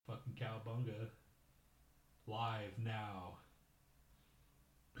Bunga. Live now.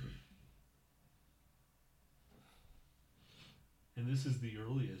 And this is the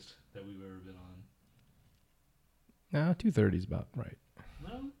earliest that we've ever been on. No, 2:30 is about right.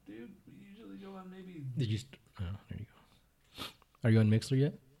 No, dude, we usually go on maybe... Did you... Oh, there you go. Are you on Mixler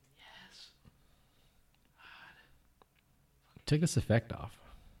yet? Yes. God. Take this effect off.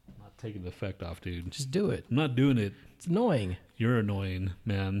 I'm not taking the effect off, dude. Just do it. I'm not doing it. It's annoying. You're annoying,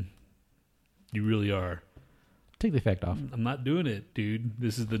 man. You really are. Take the effect off. I'm not doing it, dude.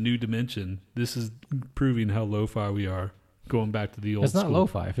 This is the new dimension. This is proving how lo-fi we are. Going back to the old It's not school.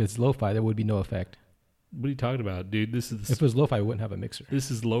 lo-fi. If it's lo-fi, there would be no effect. What are you talking about, dude? This is... If it was lo-fi, we wouldn't have a mixer.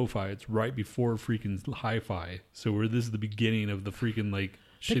 This is lo-fi. It's right before freaking hi-fi. So this is the beginning of the freaking like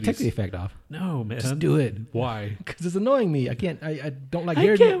shitty... Take the effect off. No, man. Just do it. Why? Because it's annoying me. I can't... I don't like I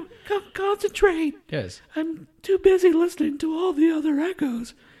hearing can't concentrate. Yes. I'm too busy listening to all the other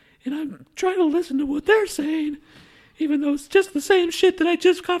echoes. And I'm trying to listen to what they're saying. Even though it's just the same shit that I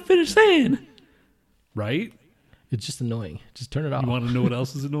just got finished saying. Right? It's just annoying. Just turn it off. You want to know what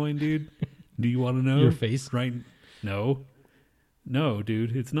else is annoying, dude? Do you want to know? Your face? Right? No. No,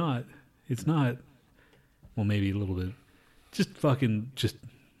 dude. It's not. It's not. Well, maybe a little bit. Just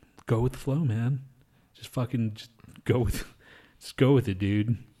go with the flow, man. Just go with it,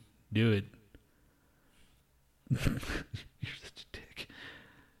 dude. Do it. You're such a dick.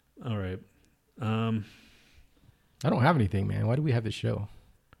 All right. I don't have anything, man. Why do we have this show?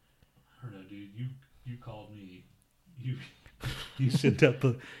 I don't know, dude. You called me. You sent out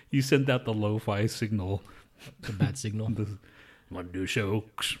the lo-fi signal. The bat signal. Want to do a show?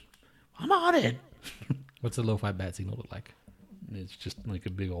 I'm on it. What's the lo-fi bat signal look like? It's just like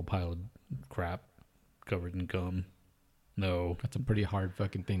a big old pile of crap covered in gum. No. That's a pretty hard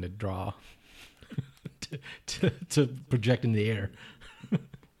fucking thing to draw. to project in the air.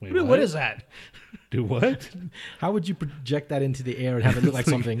 Wait, What is that? Do what? How would you project that into the air and have it look like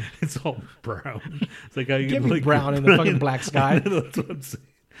something? It's all brown. It's like how you Give get me like brown in the fucking black sky. That's what I'm saying.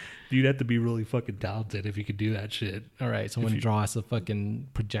 You'd have to be really fucking talented if you could do that shit. All right, someone draw us a fucking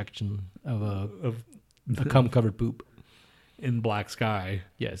projection of a cum-covered poop. In black sky.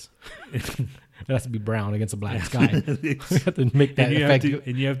 Yes. It has to be brown against a black sky. We have to make that effect.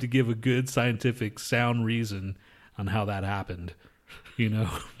 And you have to give a good scientific sound reason on how that happened. You know?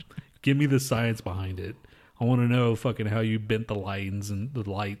 Give me the science behind it. I want to know fucking how you bent the lines and the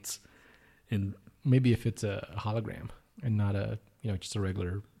lights. And maybe if it's a hologram and not just a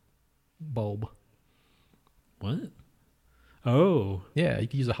regular bulb. What? Oh. Yeah, you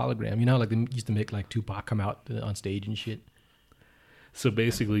could use a hologram. You know, like they used to make like Tupac come out on stage and shit. So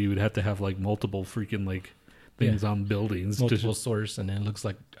basically you would have to have like multiple freaking like things on buildings. Multiple source, and then it looks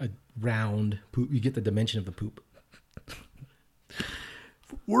like a round poop. You get the dimension of the poop.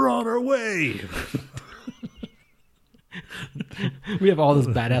 We're on our way. We have all this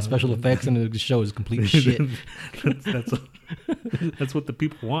badass special effects, and the show is complete shit. That's what the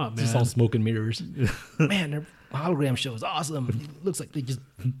people want, man. It's just all smoke and mirrors. Man, their hologram show is awesome. It looks like they just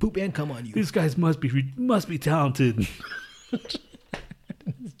poop and come on you. These guys must be talented.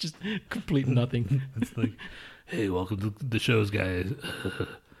 It's just complete nothing. It's like, hey, welcome to the shows, guys.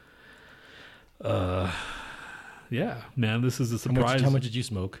 Yeah, man, this is a surprise. How much did you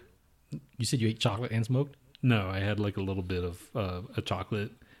smoke? You said you ate chocolate and smoked? No, I had like a little bit of a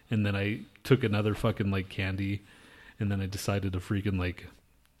chocolate, and then I took another fucking like candy, and then I decided to freaking like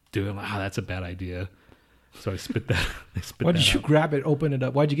do it. I'm like, that's a bad idea. So I spit that. Why did you grab it, open it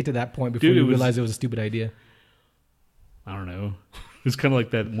up? Why did you get to that point before you realized it was a stupid idea? I don't know. It was kind of like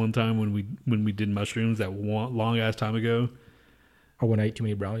that one time when we did mushrooms that long ass time ago. Or when I ate too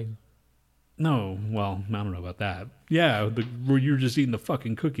many brownies. No, well, I don't know about that. Yeah, where you were just eating the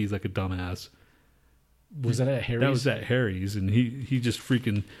fucking cookies like a dumbass. Was that at Harry's? That was at Harry's, and he just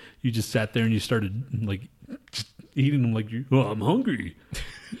freaking, you just sat there and you started like just eating them like I'm hungry.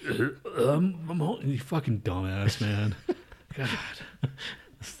 I'm hungry. You fucking dumbass, man. God.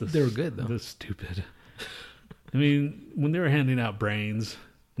 They were good though. That's stupid. I mean, when they were handing out brains,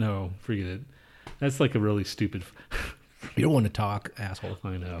 no, forget it. That's like a really stupid. You don't want to talk, asshole.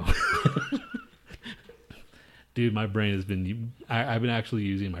 I know. Dude, my brain has been... I've been actually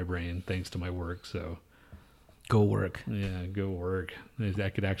using my brain thanks to my work, so... Go work. Yeah, go work.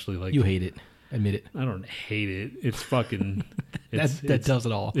 That could actually like... You hate it. Admit it. I don't hate it. It's fucking... that does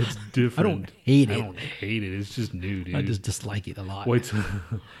it all. It's different. I don't hate it. I don't hate it. It's just new, dude. I just dislike it a lot.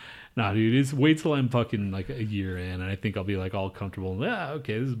 Nah, dude. Wait till I'm fucking like a year in, and I think I'll be like all comfortable. Yeah,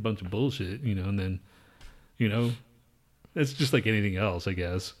 okay, this is a bunch of bullshit, and then, it's just like anything else, I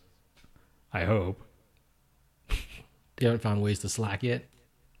guess. I hope. You haven't found ways to slack yet?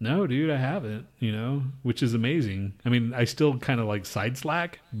 No, dude, I haven't, which is amazing. I mean, I still kind of like side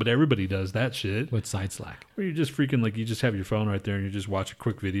Slack, but everybody does that shit. What's side Slack? Where you just freaking like, you just have your phone right there and you just watch a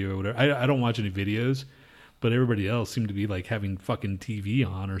quick video or whatever. I don't watch any videos, but everybody else seemed to be like having fucking TV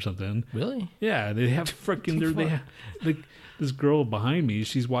on or something. Really? Yeah, they have freaking, they have, like, this girl behind me,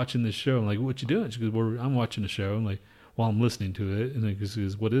 she's watching this show. I'm like, what you doing? She goes, I'm watching a show. I'm like, while I'm listening to it. And then she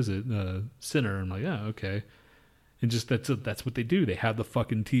goes, what is it? Sinner. I'm like, yeah, okay. And just that's what they do. They have the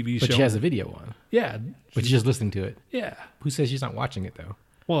fucking TV show. But she has a video on. Yeah. But she's just listening to it. Yeah. Who says she's not watching it, though?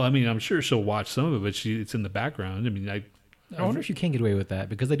 Well, I mean, I'm sure she'll watch some of it, but it's in the background. I mean, I wonder if you can get away with that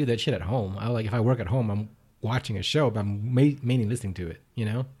because I do that shit at home. If I work at home, I'm watching a show, but I'm mainly listening to it,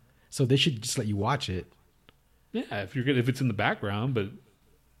 So they should just let you watch it. Yeah, if it's in the background, but...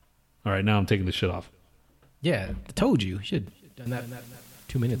 All right, now I'm taking the shit off. Yeah, I told you. You should have done that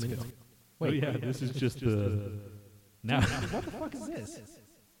 2 minutes ago. Wait, this is just the... Now, what the fuck is this?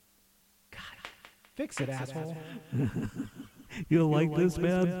 God, fix it, asshole. You don't like this,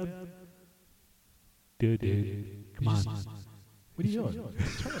 man? Dude, come on. What are you doing?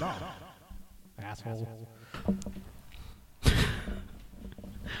 Turn it off, asshole. Did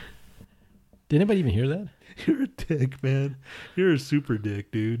anybody even hear that? You're a dick, man. You're a super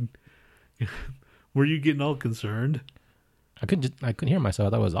dick, dude. Were you getting all concerned? I couldn't hear myself. I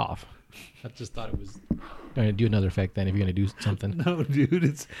thought it was off. I just thought it was going to do another effect then if you're going to do something. No,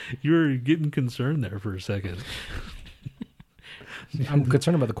 dude, you were getting concerned there for a second. I'm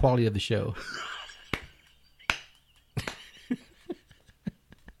concerned about the quality of the show.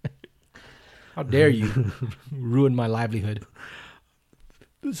 How dare you ruin my livelihood?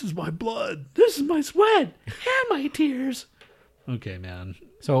 This is my blood. This is my sweat and my tears. Okay, man.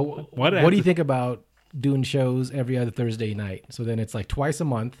 So what do you think about doing shows every other Thursday night? So then it's like twice a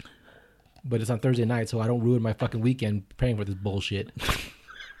month, but it's on Thursday night, so I don't ruin my fucking weekend praying for this bullshit.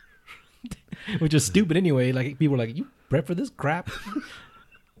 Which is stupid anyway. Like, people are like, you prep for this crap?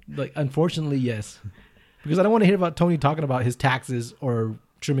 Like, unfortunately, yes. Because I don't want to hear about Tony talking about his taxes or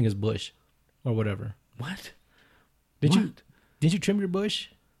trimming his bush or whatever. What? Did you trim your bush?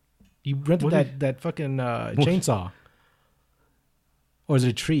 You rented that fucking chainsaw. Or is it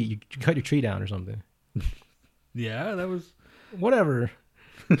a tree? You cut your tree down or something. Yeah, that was... Whatever.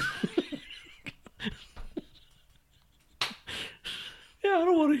 Yeah, I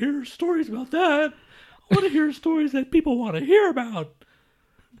don't want to hear stories about that. I want to hear stories that people want to hear about.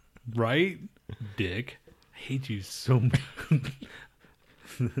 Right? Dick. I hate you so much.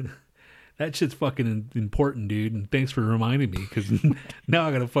 That shit's fucking important, dude. And thanks for reminding me, because now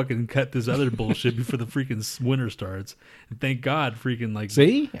I got to fucking cut this other bullshit before the freaking winter starts. And thank God freaking like...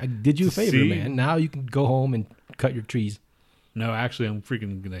 See? I did you a favor, man. Now you can go home and cut your trees. No, actually, I'm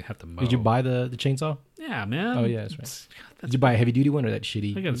freaking going to have to mow. Did you buy the chainsaw? Yeah, man. Oh, yeah, that's right. Did you buy a heavy-duty one or that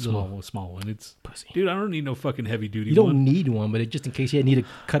shitty? I got a small one. It's pussy. Dude, I don't need no fucking heavy-duty one. You don't need one, but just in case you need to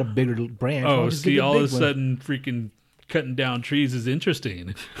cut a bigger branch. Oh, see, all of a sudden, freaking cutting down trees is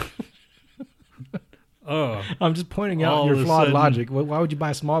interesting. Oh, I'm just pointing out your flawed logic. Why would you buy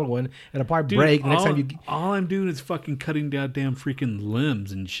a smaller one and it'll probably break next time you... All I'm doing is fucking cutting down damn freaking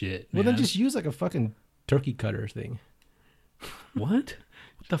limbs and shit, Well, then just use like a fucking turkey cutter thing. What?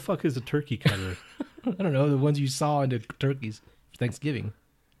 What the fuck is a turkey cutter? I don't know. The ones you saw in the turkeys for Thanksgiving.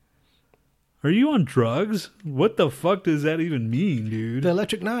 Are you on drugs? What the fuck does that even mean, dude? The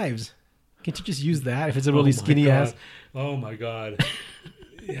electric knives. Can't you just use that if it's a really skinny ass? Oh my God.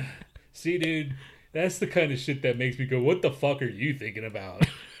 Yeah. See, dude, that's the kind of shit that makes me go, what the fuck are you thinking about?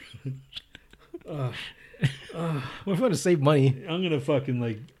 Well, if you want to save money. I'm going to fucking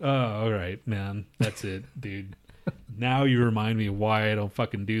like, all right, man. That's it, dude. Now you remind me why I don't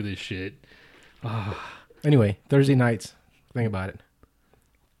fucking do this shit. Anyway, Thursday nights. Think about it.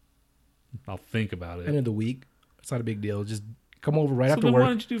 I'll think about it. End of the week. It's not a big deal. Just come over right after then work. Why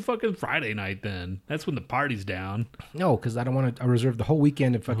don't you do fucking Friday night then? That's when the party's down. No, because I don't want to. I reserve the whole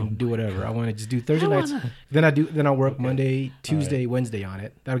weekend to fucking do whatever. I want to just do Thursday nights. Then I'll work Monday, Tuesday, Wednesday on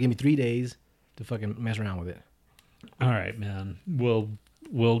it. That'll give me 3 days to fucking mess around with it. All right, man.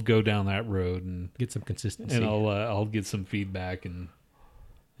 We'll go down that road and get some consistency. And I'll get some feedback and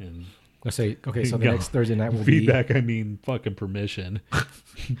let's say okay. So the next Thursday night will feedback. I mean, fucking permission,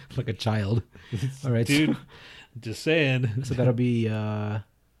 like a child. All right, dude. Just saying. So that'll be the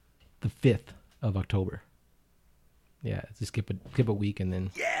 5th of October. Yeah, just skip a week and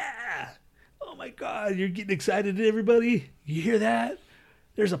then. Yeah. Oh my God, you're getting excited, everybody. You hear that?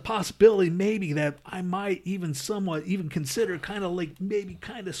 There's a possibility maybe that I might even somewhat even consider kind of like maybe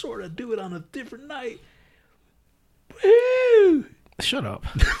kind of sort of do it on a different night. Woo! Shut up.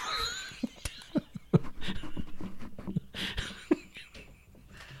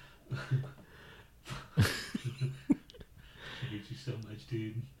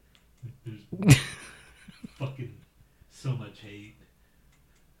 dude. There's fucking so much hate.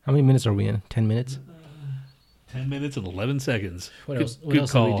 How many minutes are we in? 10 minutes? 10 minutes and 11 seconds. What Good- else? What good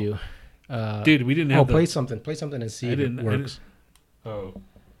else call. did we do? Dude, we didn't have play something. Play something and see if it works. Oh.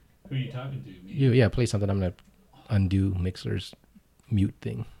 Who are you talking to? Me? Yeah, play something. I'm going to undo Mixer's mute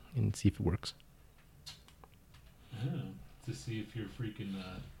thing and see if it works. Oh, to see if you're freaking...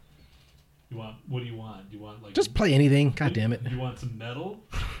 what do you want? Do you want like... Just play anything. God damn it. You want some metal?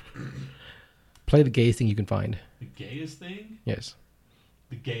 Play the gayest thing you can find. The gayest thing? Yes.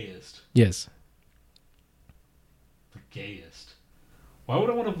 The gayest. Yes. The gayest. Why would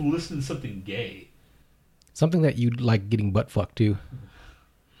I want to listen to something gay? Something that you'd like getting butt fucked to.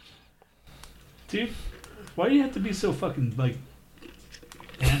 Dude, why do you have to be so fucking, like,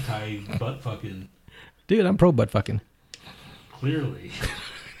 anti-butt fucking? Dude, I'm pro butt fucking. Clearly.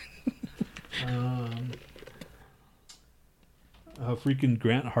 Freaking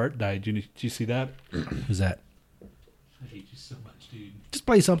Grant Hart died. Did you see that? Who's that? I hate you so much, dude. Just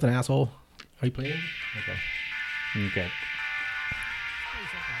play something, asshole. Are you playing? Okay.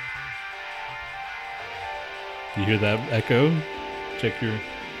 You hear that echo? Check your...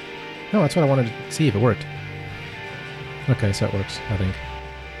 No, that's what I wanted to see if it worked. Okay, so it works, I think.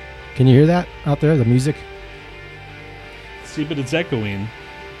 Can you hear that out there, the music? See, but it's echoing.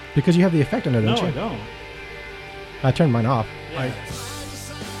 Because you have the effect on it, don't you? No, I don't. I turned mine off. Yeah.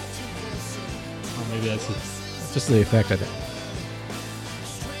 Oh, maybe that's it. It's just the effect of it.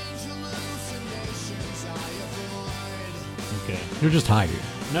 Okay. You're just high, dude.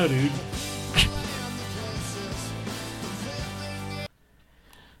 No, dude.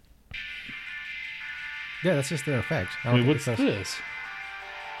 Yeah, that's just their effect. Wait, what's this? Did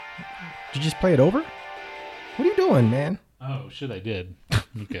you just play it over? What are you doing, man? Oh, shit, I did.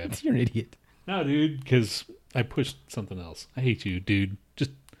 Okay. You're an idiot. No, dude, because I pushed something else. I hate you, dude.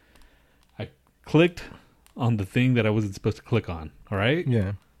 I clicked on the thing that I wasn't supposed to click on, all right?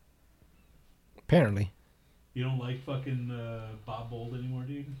 Yeah. Apparently. You don't like fucking Bob Bold anymore,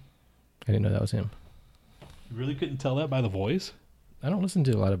 dude? I didn't know that was him. You really couldn't tell that by the voice? I don't listen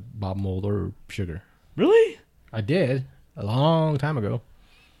to a lot of Bob Mould or Sugar. Really? I did a long time ago.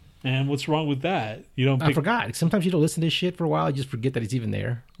 And what's wrong with that? You don't. I forgot. Sometimes you don't listen to this shit for a while. You just forget that it's even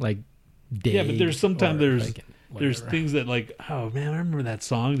there. Like, Dave. Yeah, but there's whatever. things that like, oh man, I remember that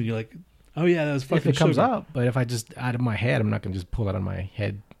song, and you're like, oh yeah, that was fucking. If it comes Sugar. up, but if I just out of my head, I'm not gonna just pull it out of my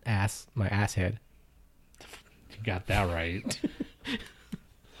head, my ass head. You got that right.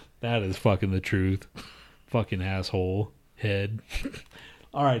 That is fucking the truth. Fucking asshole head.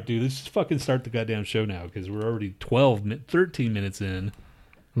 All right, dude, let's just fucking start the goddamn show now because we're already 13 minutes in.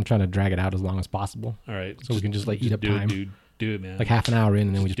 I'm trying to drag it out as long as possible. All right. So we can just like eat up do time. It, dude. Do it, man. Like half an hour in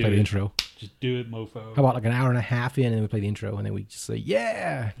and then we just play the intro. Just do it, mofo. How about like an hour and a half in and then we play the intro and then we just say,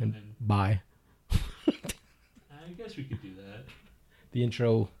 yeah, and then bye. I guess we could do that. The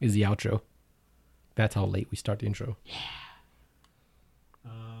intro is the outro. That's how late we start the intro. Yeah.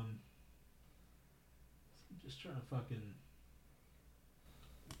 I'm just trying to fucking...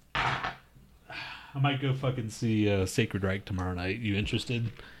 I might go fucking see Sacred Reich tomorrow night. You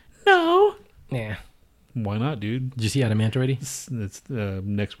interested? No. Yeah. Why not, dude? Did you see Adamant already? It's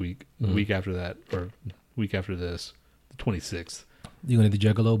next week. The week after that. Or week after this. The 26th. You going to the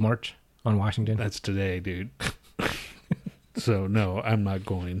Juggalo March on Washington? That's today, dude. So, no, I'm not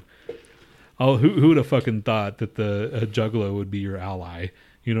going. Oh, who would have fucking thought that the Juggalo would be your ally?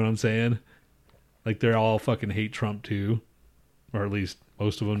 You know what I'm saying? Like, they're all fucking hate Trump, too. Or at least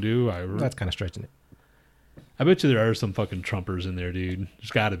most of them do. That's kind of stretching it. I bet you there are some fucking Trumpers in there, dude.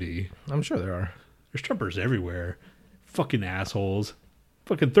 There's got to be. I'm sure there are. There's Trumpers everywhere. Fucking assholes.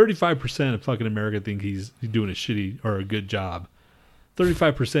 Fucking 35% of fucking America think he's doing a shitty or a good job.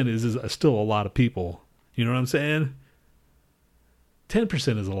 35% is still a lot of people. You know what I'm saying?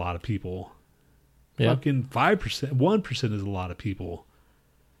 10% is a lot of people. Yeah. Fucking 5%, 1% is a lot of people.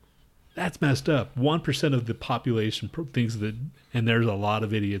 That's messed up. 1% of the population thinks that, and there's a lot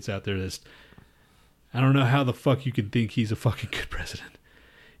of idiots out there that's, I don't know how the fuck you can think he's a fucking good president.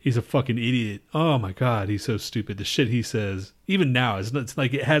 He's a fucking idiot. Oh my God, he's so stupid. The shit he says, even now, it's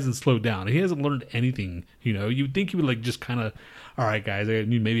like it hasn't slowed down. He hasn't learned anything. You know, you'd think he would like just kind of, all right, guys,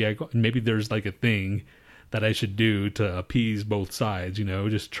 maybe there's like a thing that I should do to appease both sides. You know,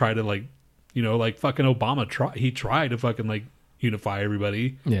 just try to like, you know, like fucking Obama. He tried to fucking like unify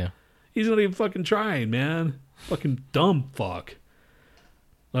everybody. Yeah. He's not even fucking trying, man. Fucking dumb fuck.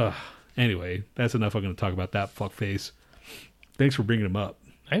 Ugh. Anyway, that's enough. I'm going to talk about that fuckface. Thanks for bringing him up.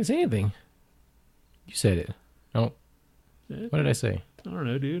 I didn't say anything. You said it. Oh. What did I say? I don't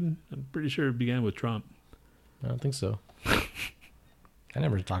know, dude. I'm pretty sure it began with Trump. I don't think so. I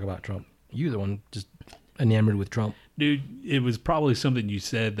never talk about Trump. You're the one just enamored with Trump. Dude, it was probably something you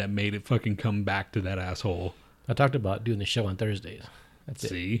said that made it fucking come back to that asshole. I talked about doing the show on Thursdays. That's it.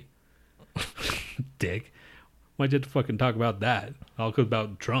 See? Dick. Why'd you have to fucking talk about that? All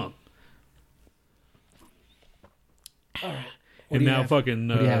about Trump. All right. And now fucking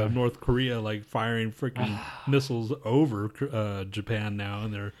North Korea like firing freaking missiles over Japan now,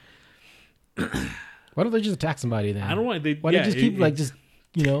 and they're Why don't they just attack somebody then? I don't know. Why don't they just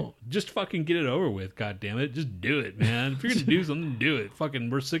keep just fucking get it over with. God damn it, just do it, man. If you're gonna do something, do it. Fucking,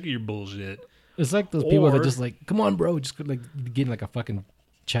 we're sick of your bullshit. It's like those people that just like, come on, bro, just like getting like a fucking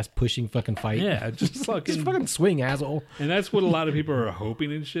chest pushing fucking fight. Yeah, just fucking swing, asshole. And that's what a lot of people are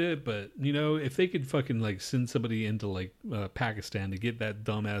hoping and shit. But you know, if they could fucking like send somebody into like Pakistan to get that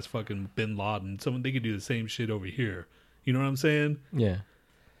dumbass fucking Bin Laden, someone they could do the same shit over here. You know what I'm saying? Yeah.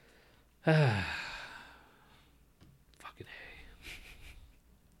 Fucking A.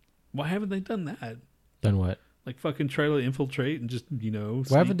 Why haven't they done that? Done what? Like fucking try to infiltrate and just, you know.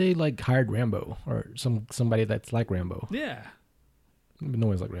 Why haven't they like hired Rambo or somebody that's like Rambo? Yeah. No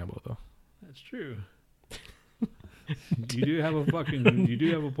one's like Rambo though. That's true. You do have a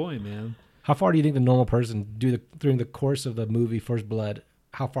point, man. How far do you think the normal person during the course of the movie First Blood?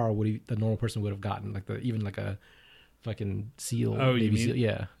 How far would the normal person would have gotten? Like even like a fucking SEAL, Navy SEAL,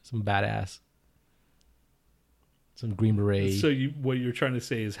 yeah, some badass, some Green Beret. So what you're trying to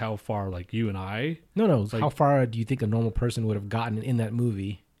say is how far, like you and I? No, like, how far do you think a normal person would have gotten in that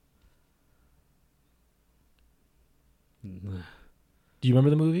movie? Do you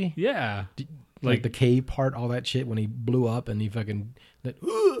remember the movie? Yeah. Like the cave part, all that shit when he blew up and he fucking went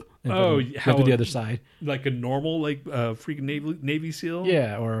to the other side. Like a normal freaking Navy SEAL?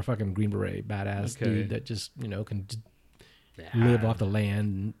 Yeah, or a fucking Green Beret badass dude that just, can live off the land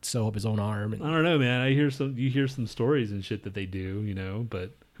and sew up his own arm. I don't know, man. You hear some stories and shit that they do,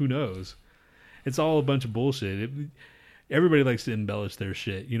 but who knows? It's all a bunch of bullshit. Everybody likes to embellish their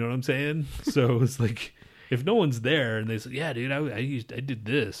shit, you know what I'm saying? So it's like, if no one's there and they say, yeah, dude, I did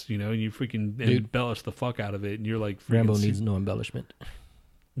this, and you freaking embellish the fuck out of it, and you're like, Rambo needs no embellishment.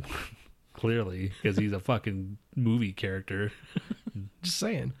 Clearly, because he's a fucking movie character. Just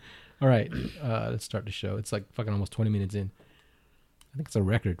saying. All right, let's start the show. It's like fucking almost 20 minutes in. I think it's a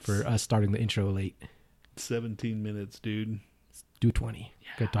record for us starting the intro late. 17 minutes, dude. Let's do 20. Yeah.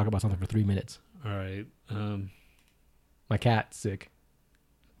 Gotta talk about something for 3 minutes. All right. My cat's sick.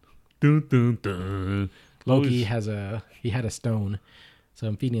 Dun, dun, dun. Loki had a stone, so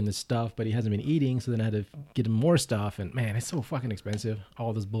I'm feeding him this stuff, but he hasn't been eating, so then I had to get him more stuff, and man, it's so fucking expensive,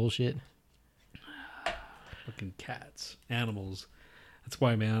 all this bullshit. Fucking cats, animals. That's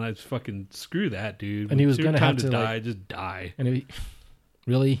why, man, I fucking screw that, dude. And he was gonna have to die, just die. And he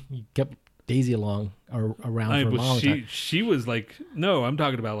kept Daisy around for a long time. She was like, no, I'm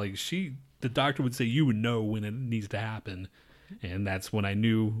talking about like the doctor would say you would know when it needs to happen, and that's when I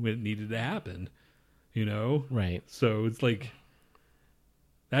knew it needed to happen. Right. So it's like,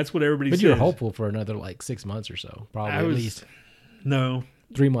 that's what everybody says. But you're hopeful for another like 6 months or so, probably at least. No.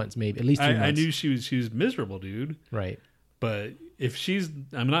 3 months, maybe at least 3 months. I knew she was miserable, dude. Right. But if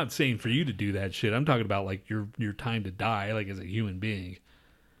I'm not saying for you to do that shit. I'm talking about like your time to die, like as a human being.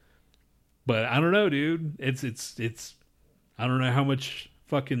 But I don't know, dude. It's I don't know how much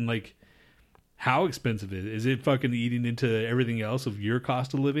fucking like how expensive it is. Is it fucking eating into everything else of your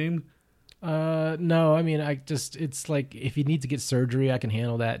cost of living? No, I mean, it's like, if you need to get surgery, I can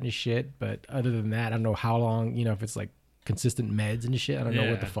handle that and shit. But other than that, I don't know how long, if it's like consistent meds and shit, I don't know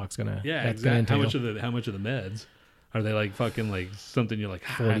what the fuck's gonna, exactly. Gonna how much of the meds are they like fucking like something you're like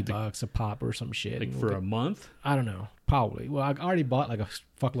 $40 a pop or some shit like for a month? I don't know. Probably. Well, I already bought like a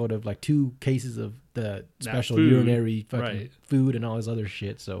fuckload of like 2 cases of the special urinary fucking food and all this other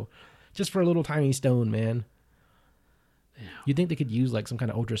shit. So just for a little tiny stone, man. You think they could use like some kind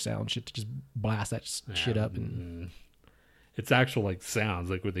of ultrasound shit to just blast that shit up and it's actual like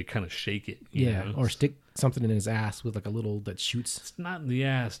sounds like where they kind of shake it. Yeah, or stick something in his ass with like a little that shoots. It's not in the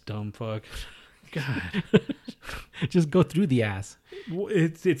ass, dumb fuck. God, just go through the ass.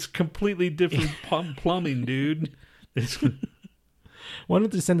 It's completely different plumbing, dude. Why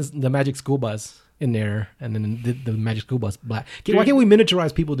don't they send the magic school bus in there, and then the magic school bus black? Why can't we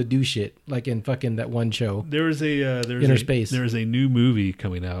miniaturize people to do shit like in fucking that one show? There's Inner Space. There's a new movie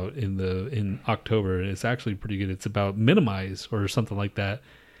coming out in October, and it's actually pretty good. It's about Minimize or something like that,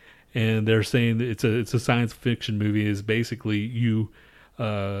 and they're saying that it's a science fiction movie. Is basically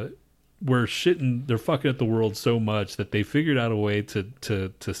they're fucking up the world so much that they figured out a way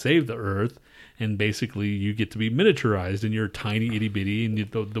to save the Earth. And basically, you get to be miniaturized, and you're tiny, itty bitty, and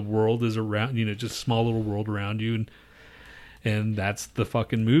the world is around, just small little world around you. And that's the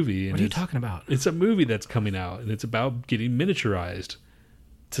fucking movie. And what are you talking about? It's a movie that's coming out, and it's about getting miniaturized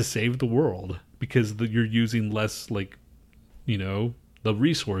to save the world because you're using less, like, you know, the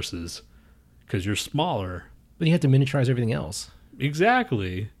resources because you're smaller. But you have to miniaturize everything else.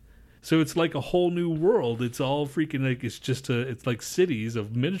 Exactly. So it's like a whole new world. It's all freaking like it's like cities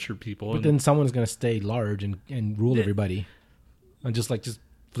of miniature people. But then someone's going to stay large and rule everybody. And just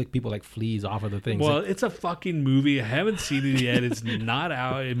flick people like fleas off of the things. Well, it's a fucking movie. I haven't seen it yet. It's not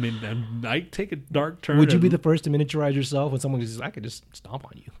out. I mean, I take a dark turn. Would you be the first to miniaturize yourself when someone says, I could just stomp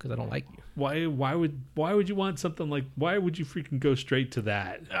on you because I don't like you? Why would you want something like, why would you freaking go straight to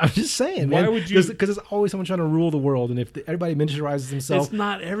that? I'm just saying, why man. Would you? Because there's always someone trying to rule the world. And if everybody miniaturizes themselves. It's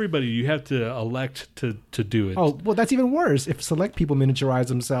not everybody. You have to elect to do it. Oh, well, that's even worse. If select people miniaturize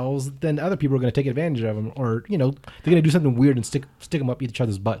themselves, then other people are going to take advantage of them. Or, you know, they're going to do something weird and stick them up each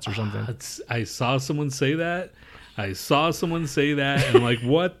other's butts or something. I saw someone say that. And I'm like,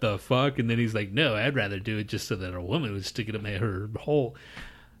 what the fuck? And then he's like, no, I'd rather do it just so that a woman would stick it in her hole.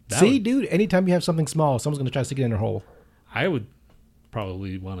 Dude, anytime you have something small, someone's going to try to stick it in their hole. I would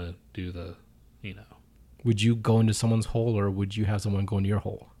probably want to do the, you know. Would you go into someone's hole or would you have someone go into your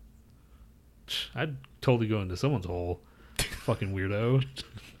hole? I'd totally go into someone's hole. Fucking weirdo.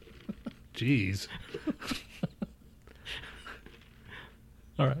 Jeez.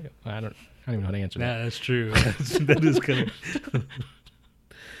 All right. I don't even know how to answer that. Yeah, that's true. That is kind of...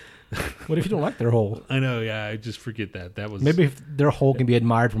 What if you don't like their hole? I know, yeah. I just forget that. That was... Maybe if their hole can be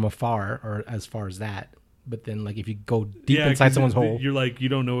admired from afar or as far as that. But then, like, if you go deep inside someone's hole... You're like, you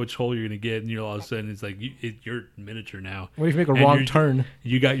don't know which hole you're going to get, and you're all of a sudden, it's like, you're miniature now. What if you make a wrong turn?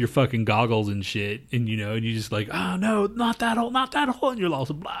 You got your fucking goggles and shit, and you know, and you just like, oh, no, not that hole. And you're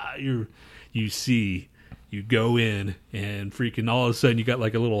also, blah, you see... You go in and freaking all of a sudden you got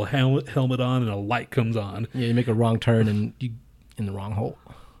like a little helmet on and a light comes on. Yeah, you make a wrong turn and you in the wrong hole.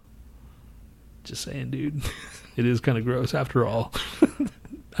 Just saying, dude. It is kind of gross after all.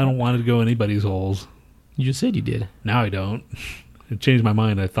 I don't want to go in anybody's holes. You just said you did. Now I don't. It changed my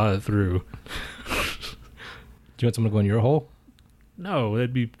mind. I thought it through. Do you want someone to go in your hole? No,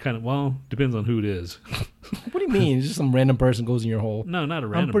 that'd be kind of, well, depends on who it is. What do you mean? It's just some random person goes in your hole. No, not a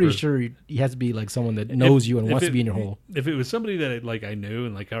random person. I'm pretty sure he has to be like someone that knows you and wants to be in your hole. If it was somebody that I knew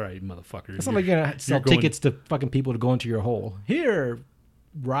and like, all right, motherfucker. It's not like you're going to sell tickets to fucking people to go into your hole. Here,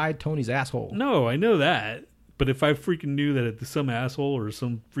 ride Tony's asshole. No, I know that. But if I freaking knew that it's some asshole or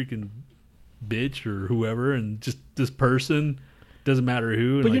some freaking bitch or whoever and just this person, doesn't matter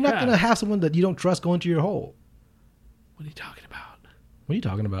who. But you're not going to have someone that you don't trust go into your hole. What are you talking about? What are you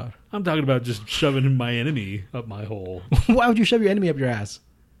talking about? I'm talking about just shoving my enemy up my hole. Why would you shove your enemy up your ass?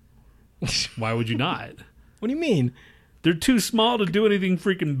 Why would you not? What do you mean? They're too small to do anything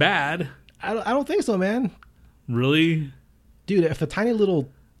freaking bad. I don't think so, man. Really? Dude, if a tiny little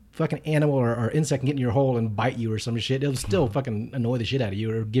fucking animal or insect can get in your hole and bite you or some shit, it'll still fucking annoy the shit out of you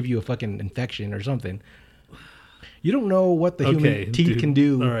or give you a fucking infection or something. You don't know what the human teeth can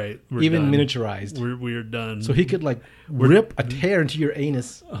do. All right, even done. Miniaturized. We're done. So he could rip a tear into your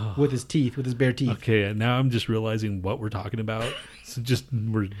anus with his teeth, with his bare teeth. Okay, now I'm just realizing what we're talking about. So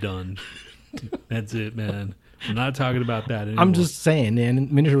we're done. That's it, man. We're not talking about that anymore. I'm just saying, man,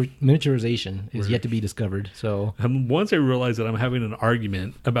 miniaturization is yet to be discovered. So once I realize that I'm having an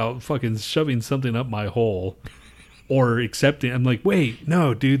argument about fucking shoving something up my hole or accepting, I'm like, wait,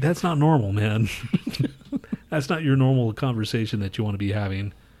 no, dude, that's not normal, man. That's not your normal conversation that you want to be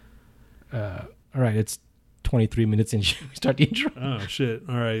having. All right, it's 23 minutes in. Should we start the intro? Oh, shit.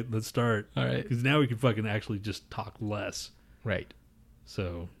 All right, let's start. All right. Because now we can fucking actually just talk less. Right.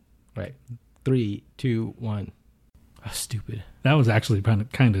 So. Right. 3, 2, 1. Oh, stupid. That was actually kind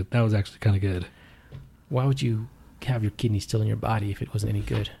of good. Why would you have your kidney still in your body if it wasn't any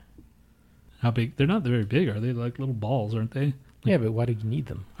good? How big? They're not very big, are they? Like little balls, aren't they? Yeah, but why do you need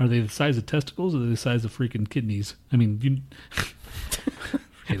them? Are they the size of testicles or are they the size of freaking kidneys? I mean, you...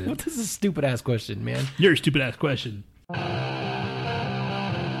 What is this stupid-ass question, man? You're a stupid-ass question.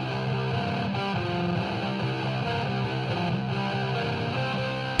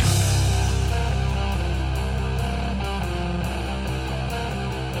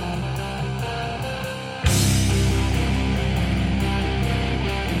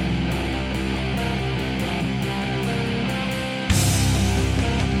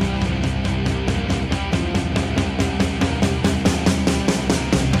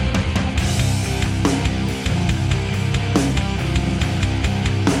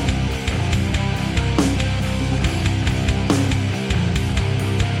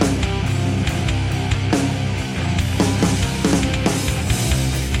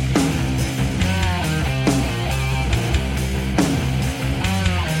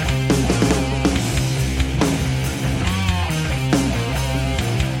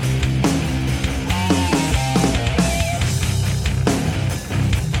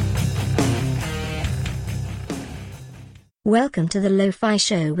 Welcome to the Lo-Fi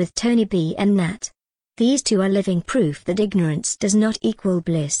Show with Tony B and Nat. These two are living proof that ignorance does not equal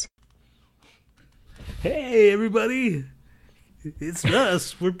bliss. Hey, everybody. It's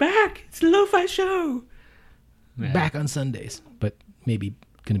us. We're back. It's the Lo-Fi Show. Back on Sundays, but maybe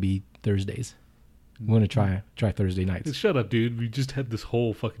going to be Thursdays. I'm going to try Thursday nights. Shut up, dude. We just had this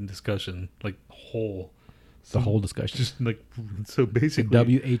whole fucking discussion. Like, whole. The whole discussion. Just like, so basically. The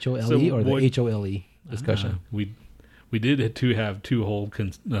W-H-O-L-E or the H-O-L-E discussion? We did have two whole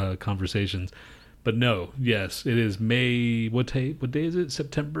conversations. But no, yes, it is May. What day is it?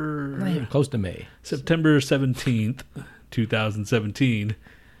 September. Close to May. September 17th, 2017.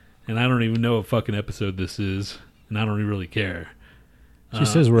 And I don't even know what fucking episode this is. And I don't even really care. She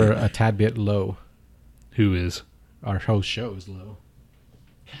says we're a tad bit low. Who is? Our host show is low.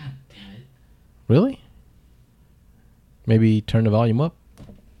 God damn it. Really? Maybe turn the volume up?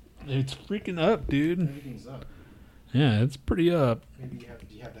 It's freaking up, dude. Everything's up. Yeah, it's pretty up. Maybe do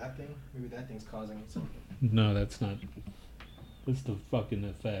you have that thing? Maybe that thing's causing it. No, that's not. That's the fucking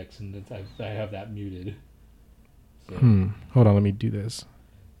effects, and I have that muted. So. Hold on, let me do this.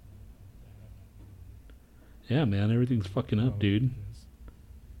 Yeah, man, everything's fucking up, dude.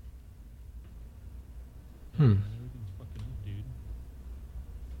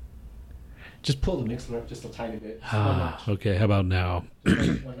 Just pull the mixer up just a tiny bit. Okay, how about now?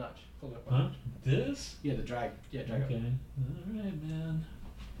 One notch. Pull it up. This? Yeah, the drag. Yeah, drag Okay. up. All right, man.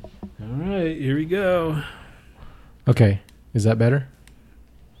 All right, here we go. Okay, is that better?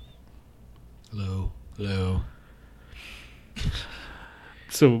 Hello.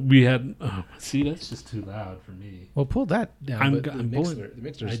 So we had. Oh, see, that's just too loud for me. Well, pull that down. I'm the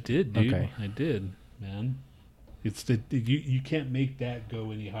mixer. I did, dude. Okay. I did, man. It's you can't make that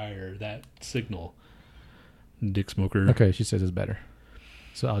go any higher. That signal, dick smoker. Okay, she says it's better.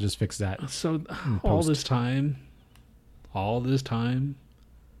 So I'll just fix that. So all this time,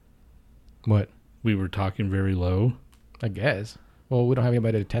 What? we were talking very low. I guess. Well, we don't have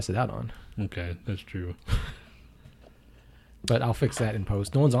anybody to test it out on. Okay, that's true. But I'll fix that in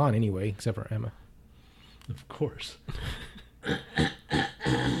post. No one's on anyway, except for Emma. Of course.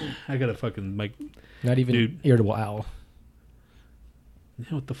 I got a fucking mic. Not even Dude. Irritable Owl.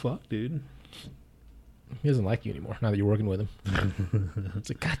 Yeah, what the fuck, dude? He doesn't like you anymore now that you're working with him. It's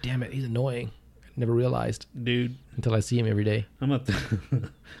like, God damn it, he's annoying. I never realized. Dude. Until I see him every day. I'm not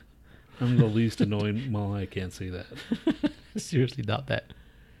I'm the least annoying. Well, I can't say that. Seriously doubt that.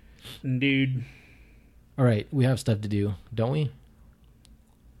 Dude. All right, we have stuff to do, don't we?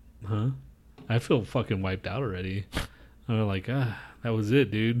 Huh? I feel fucking wiped out already. I'm like, that was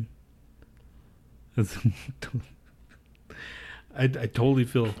it, dude. I totally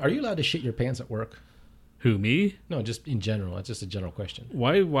feel. Are you allowed to shit your pants at work? Who, me? No, just in general. It's just a general question.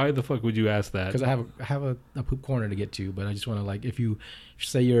 Why the fuck would you ask that? Because I have a poop corner to get to, but I just want to, like, if you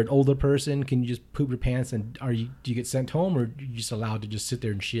say you're an older person, can you just poop your pants, and do you get sent home, or are you just allowed to just sit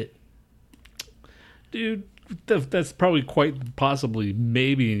there and shit? Dude, that's probably quite possibly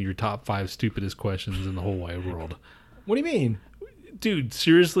maybe in your top 5 stupidest questions in the whole wide world. What do you mean? Dude,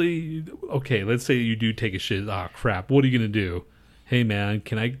 seriously? Okay, let's say you do take a shit. Ah, crap. What are you going to do? Hey, man,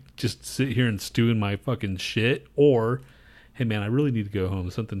 can I just sit here and stew in my fucking shit? Or, hey, man, I really need to go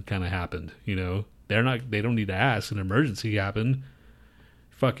home. Something kind of happened, you know? They don't need to ask. An emergency happened.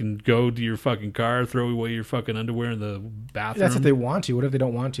 Fucking go to your fucking car, throw away your fucking underwear in the bathroom. That's if they want to. What if they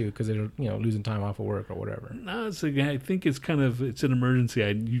don't want to because they're losing time off of work or whatever? No, I think it's an emergency.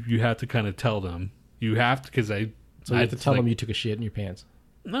 You have to kind of tell them. You have to, because So you have to tell them you took a shit in your pants.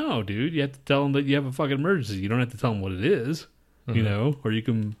 No, dude. You have to tell them that you have a fucking emergency. You don't have to tell them what it is, you know, or you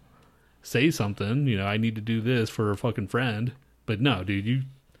can say something, I need to do this for a fucking friend. But no, dude,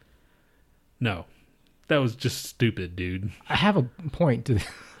 no. That was just stupid, dude. I have a point to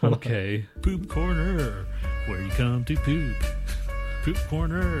Okay. Poop Corner, where you come to poop. Poop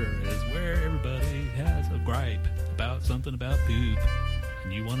Corner is where everybody has a gripe about something about poop.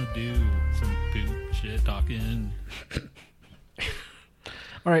 And you want to do some poop shit talking.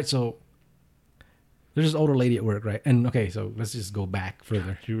 All right, so there's this older lady at work, right? And okay, so let's just go back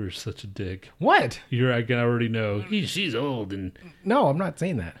further. You were such a dick. What? I can already know. She's old and... No, I'm not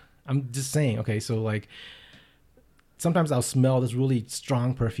saying that. I'm just saying, okay, so like sometimes I'll smell this really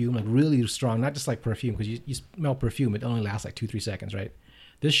strong perfume, like really strong, not just like perfume, because you smell perfume, it only lasts like 2-3 seconds, right?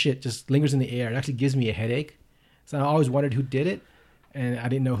 This shit just lingers in the air. It actually gives me a headache. So I always wondered who did it, and I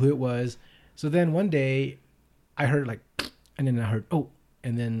didn't know who it was. So then one day I heard like, and then I heard, oh,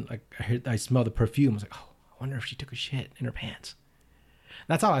 and then like I smelled the perfume. I was like, oh, I wonder if she took a shit in her pants.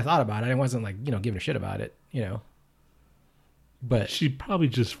 That's all I thought about it. I wasn't like, giving a shit about it, But she probably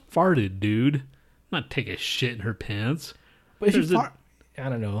just farted, dude. Not take a shit in her pants. But if you fart, I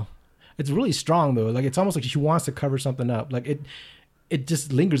don't know. It's really strong though. Like it's almost like she wants to cover something up. Like it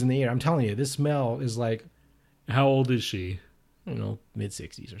just lingers in the air. I'm telling you, this smell is like. How old is she?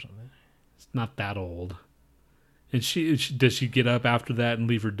 Mid-60s or something. It's not that old. And does she get up after that and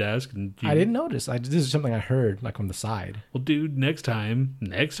leave her desk? And I didn't notice. This is something I heard like on the side. Well, dude, next time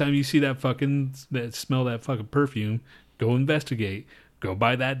you see that smell that fucking perfume, go investigate. Go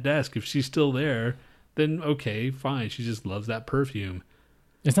by that desk. If she's still there, then okay, fine. She just loves that perfume.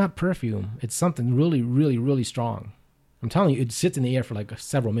 It's not perfume. It's something really, really, really strong. I'm telling you, it sits in the air for like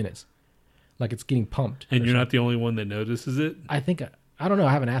several minutes. Like it's getting pumped. And you're not the only one that notices it? I think, I don't know.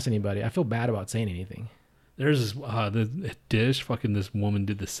 I haven't asked anybody. I feel bad about saying anything. There's this the dish. Fucking this woman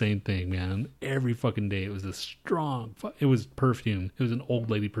did the same thing, man. Every fucking day, it was a strong. It was perfume. It was an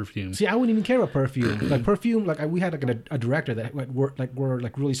old lady perfume. See, I wouldn't even care about perfume. Like perfume, like we had like a director that wore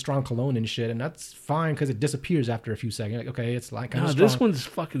like really strong cologne and shit, and that's fine because it disappears after a few seconds. Like okay, it's like kind of strong. This one's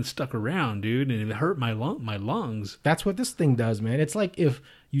fucking stuck around, dude, and it hurt my lungs. That's what this thing does, man. It's like if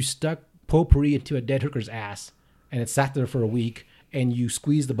you stuck Potpourri into a dead hooker's ass, and it sat there for a week. And you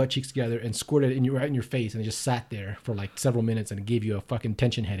squeeze the butt cheeks together and squirt it right in your face, and it just sat there for like several minutes, and it gave you a fucking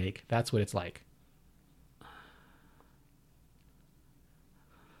tension headache. That's what it's like.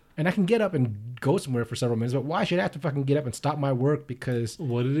 And I can get up and go somewhere for several minutes, but why should I have to fucking get up and stop my work because?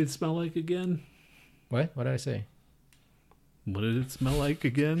 What did it smell like again? What did I say? What did it smell like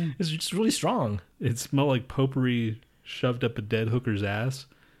again? It's just really strong. It smelled like potpourri shoved up a dead hooker's ass.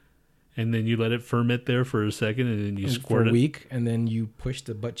 And then you let it ferment there for a second, and then you squirt it. For a week, and then you push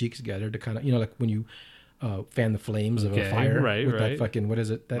the butt cheeks together to kind of, like when you fan the flames of a fire. Right, with that fucking, what is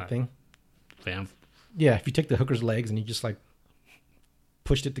it, that thing? Fan. Yeah, if you take the hooker's legs and you just like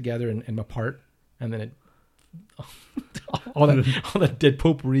pushed it together and apart, and then it, all that dead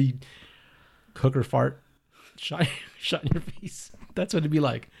potpourri hooker fart shot in your face. That's what it'd be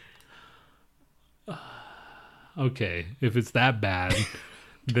like. Okay, if it's that bad...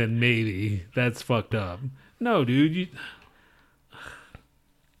 then maybe that's fucked up. No, dude,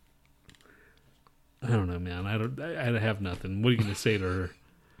 I don't know, man. I have nothing. What are you gonna say to her?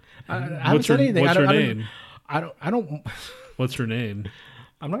 I haven't said anything. What's her name? I don't. What's her name?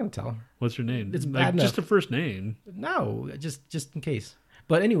 I'm not gonna tell her. What's her name? It's bad enough. Just a first name. No, just in case.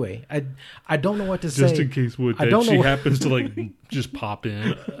 But anyway, I don't know what to say. Just in case she happens to like just pop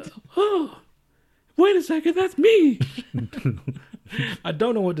in. Oh, wait a second, that's me. I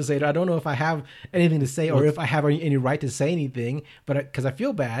don't know what to say. I don't know if I have anything to say or if I have any right to say anything, but because I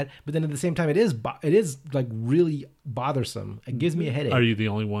feel bad. But then at the same time, it is like really bothersome. It gives me a headache. Are you the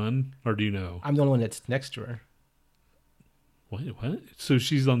only one, or do you know? I'm the only one that's next to her. Wait, what? So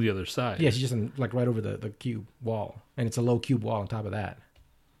she's on the other side? Yeah, she's just like right over the cube wall, and it's a low cube wall on top of that.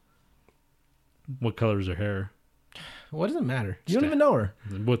 What color is her hair? What does it matter? You don't even know her.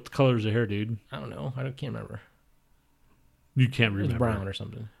 What color is her hair, dude? I don't know. Can't remember. You can't remember. It's brown or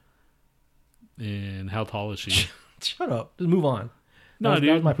something. And how tall is she? Shut up. Just move on. No, dude.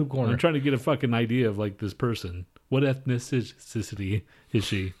 That was my poop corner. I'm trying to get a fucking idea of like this person. What ethnicity is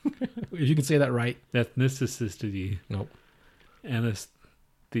she? If you can say that right. Ethnicity. Nope.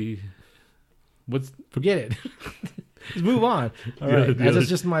 Forget it. Just move on. All right. That's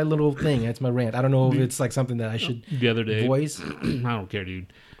just my little thing. That's my rant. I don't know if it's like something that I should the other day voice. I don't care,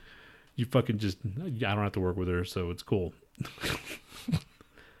 dude. You fucking I don't have to work with her, so it's cool.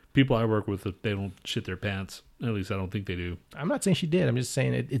 People I work with, they don't shit their pants. At least I don't think they do. I'm not saying she did. I'm just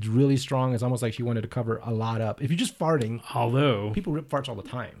saying it's really strong. It's almost like she wanted to cover a lot up. If you're just farting, people rip farts all the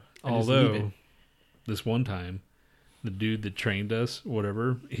time. Although this one time, the dude that trained us,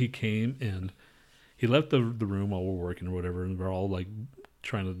 whatever, he came and he left the room while we're working or whatever, and we're all like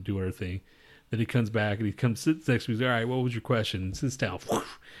trying to do our thing. Then he comes back and he comes sits next to me. He's like, all right, what was your question? And sits down,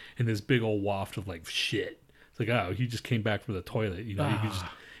 and this big old waft of like shit. It's like, oh, he just came back from the toilet. You know,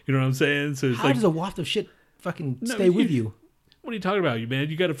 you know what I'm saying? So it's how does a waft of shit fucking stay with you? What are you talking about, you man?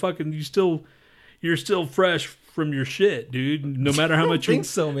 You got to fucking you're still fresh from your shit, dude. No matter how much think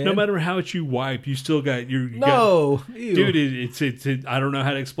so, man. No matter how much you wipe, you still got your Ew. Dude. It's I don't know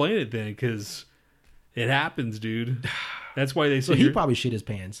how to explain it then because it happens, dude. That's why they say so he probably shit his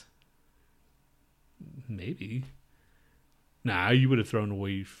pants. Maybe. Nah, you would have thrown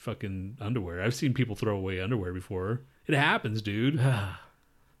away fucking underwear. I've seen people throw away underwear before. It happens, dude.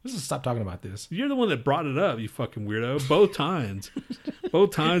 Let's just stop talking about this. You're the one that brought it up, you fucking weirdo. Both times.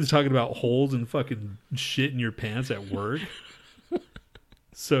 Both times talking about holes and fucking shit in your pants at work.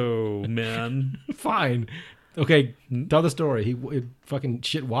 So, man. Fine. Okay, tell the story. He fucking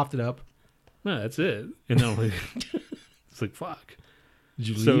shit wafted up. No, that's it. And then it's like, fuck. Did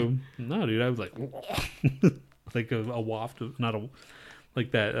you leave? So, no, dude, I was like, like a waft of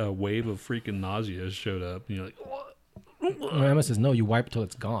like that wave of freaking nausea showed up. And you're like, Well, Emma says, no, you wipe till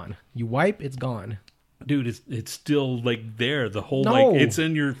it's gone. You wipe, it's gone. dude, it's still like there. The whole No. like it's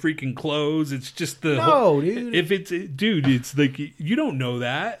in your freaking clothes. It's just the dude. If it's dude, it's like you don't know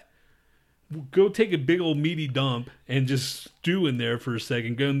that. Go take a big old meaty dump and just stew in there for a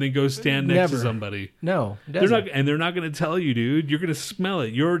second. Go and then go stand next to somebody. No, they're not going to tell you, dude. You're going to smell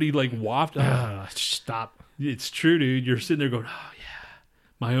it. You're already like wafted. Stop. It's true, dude. You're sitting there going, oh yeah,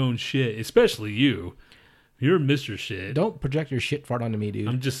 my own shit. Especially you. You're Mr. Shit. Don't project your shit fart onto me, dude.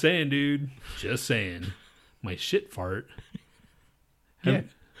 I'm just saying, dude. Just saying. My shit fart. Yeah.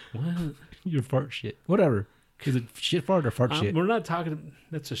 What? Your fart shit. Whatever. Is it shit fart or fart shit? We're not talking.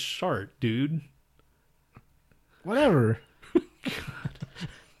 That's a shart, dude. Whatever.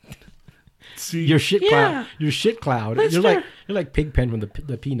 See, your shit cloud. Your shit cloud. You're like Pigpen from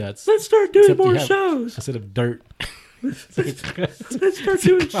the Peanuts. Let's start doing more shows instead of dirt. Let's start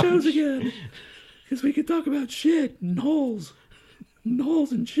doing shows again, because we can talk about shit and holes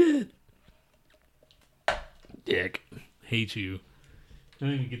and shit. Dick, hate you. I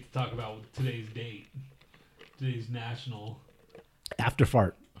don't even get to talk about today's date. Today's national after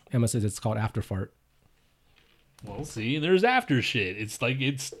fart. Emma says it's called after fart. Well, see, there's after shit. It's like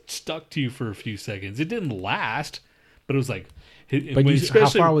it's stuck to you for a few seconds. It didn't last, but it was like. How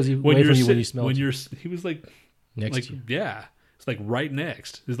far was he away from you when you smelled? He was like next to you. Yeah, it's like right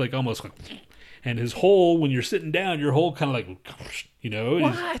next. It's like almost like, and his hole when you're sitting down, your hole kind of like, you know.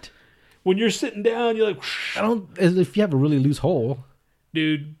 What? When you're sitting down, you're like. I don't. If you have a really loose hole,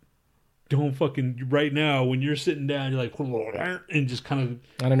 dude. Don't fucking right now when you're sitting down, you're like and just kind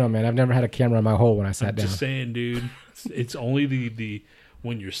of. I don't know, man. I've never had a camera in my hole when I sat down. Just saying, dude. It's only the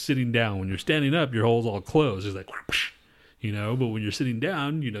when you're sitting down. When you're standing up, your hole's all closed. It's like, you know. But when you're sitting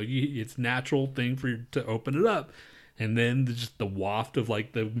down, you know, it's natural thing for you to open it up, and then just the waft of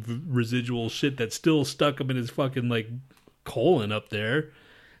like the residual shit that's still stuck up in his fucking like colon up there,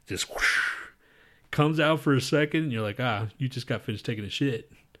 just comes out for a second, and you're like, you just got finished taking a shit.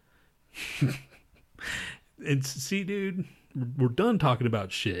 And see, dude, we're done talking about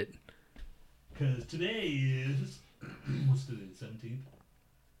shit. Because today is what's today?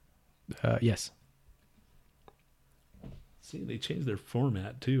 17th. Yes. See, they changed their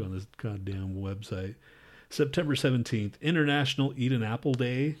format too on this goddamn website. September 17th, International Eat an Apple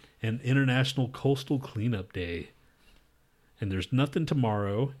Day and International Coastal Cleanup Day. And there's nothing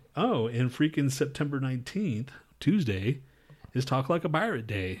tomorrow. Oh, and freaking September 19th, Tuesday, is Talk Like a Pirate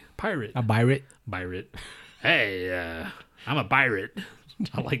Day. Pirate. A pirate? Pirate. Hey, I'm a pirate.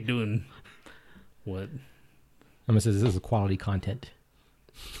 I like doing what? Emma says this is quality content.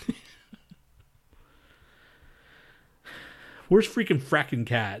 Where's freaking fracking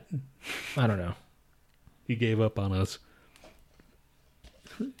cat? I don't know. He gave up on us.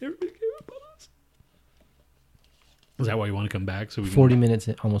 Everybody gave up on us. Is that why you want to come back? So we 40 minutes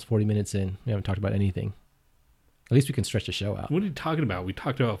in, almost 40 minutes in. We haven't talked about anything. At least we can stretch the show out. What are you talking about? We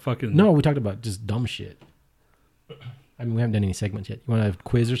talked about fucking... No, we talked about just dumb shit. I mean, we haven't done any segments yet. You want to have a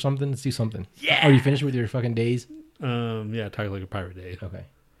quiz or something? Let's do something. Yeah! Are you finished with your fucking days? Yeah, Talk Like a Pirate Day. Okay.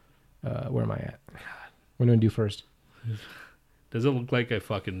 Where am I at? What do I do first? Does it look like I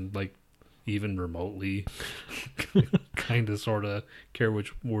fucking, like, even remotely kind of, sort of care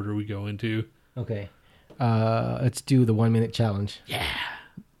which order we go into? Okay. Let's do the 1 minute challenge. Yeah!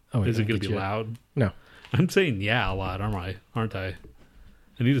 Oh, wait, is it going to be loud? No. I'm saying yeah a lot, aren't I?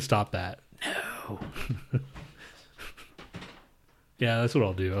 I need to stop that. No. Yeah, that's what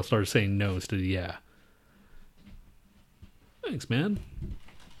I'll do. I'll start saying no instead of yeah. Thanks, man.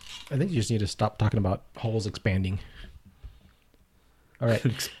 I think you just need to stop talking about holes expanding. All right.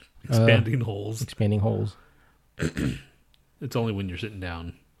 Expanding holes. Expanding holes. It's only when you're sitting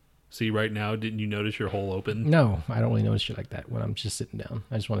down. See, right now, didn't you notice your hole open? No, I don't really notice shit like that when I'm just sitting down.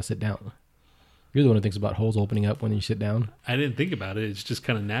 I just want to sit down. You're the one who thinks about holes opening up when you sit down. I didn't think about it. It's just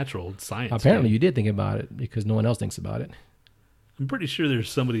kind of natural. It's science. Apparently you did think about it because no one else thinks about it. I'm pretty sure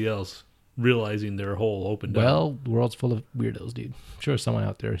there's somebody else realizing their hole opened up. Well, the world's full of weirdos, dude. I'm sure someone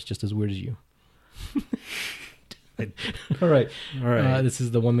out there is just as weird as you. All right. This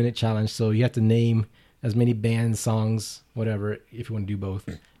is the 1 minute challenge. So you have to name as many bands, songs, whatever, if you want to do both,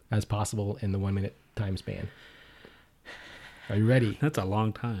 as possible in the 1 minute time span. Are you ready? That's a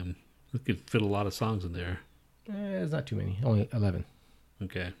long time. We could fit a lot of songs in there. It's not too many. Only 11.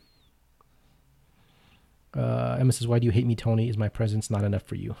 Okay. Emma says, why do you hate me, Tony? Is my presence not enough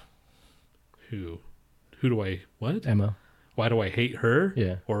for you? Who do I... What? Emma. Why do I hate her?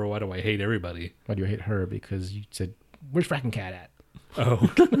 Yeah. Or why do I hate everybody? Why do you hate her? Because you said, where's fracking cat at?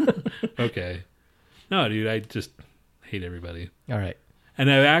 Oh. Okay. No, dude, I just hate everybody. All right. And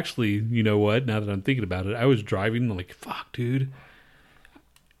I actually, you know what? Now that I'm thinking about it, I was driving. I'm like, fuck, dude.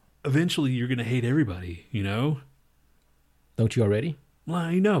 Eventually, you're gonna hate everybody. You know? Don't you already? Well,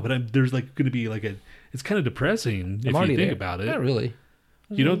 I know, but there's like going to be like it's kind of depressing if you think about it. Not really.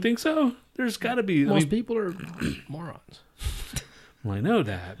 You don't think so? There's got to be. Most people are morons. Well, I know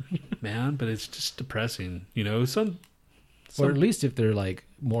that, man, but it's just depressing. You know, or at least if they're like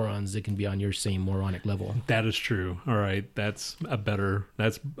morons, they can be on your same moronic level. That is true. All right, that's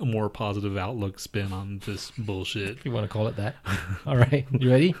a more positive outlook spin on this bullshit. If you want to call it that. All right, you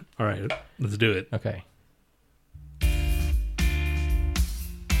ready? All right, let's do it. Okay.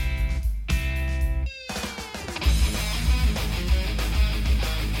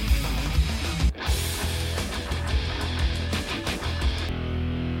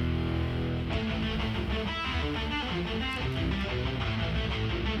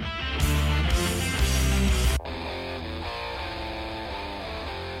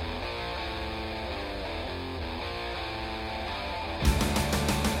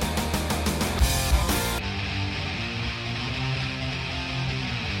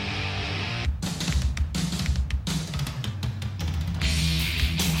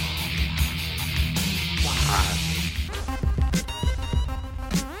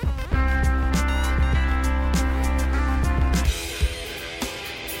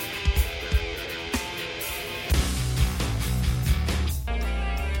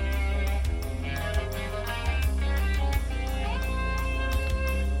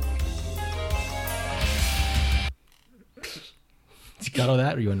 Got all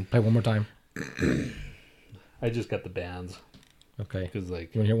that, or you want to play one more time? I just got the bands. Okay. Because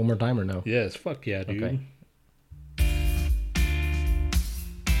like, you want to hear one more time or no? Yes. Fuck yeah, dude. Okay.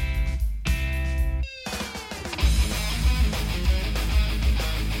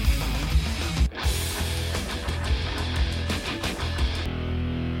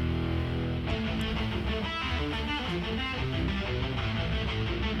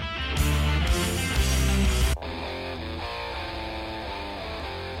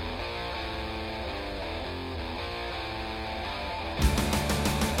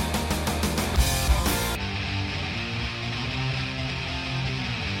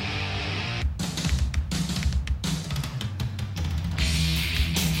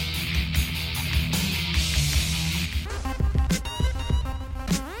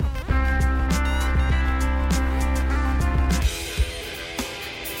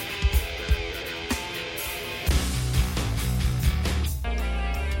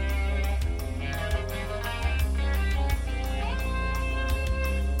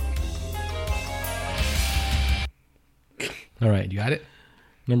 All right, you got it?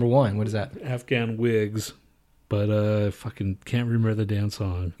 Number one, what is that? Afghan Wigs, but fucking can't remember the damn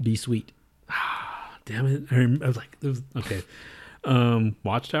song. Be Sweet. Damn it. I was like, okay.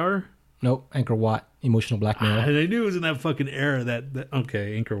 Watchtower? Nope, Angkor Wat, Emotional Blackmail. And I knew it was in that fucking era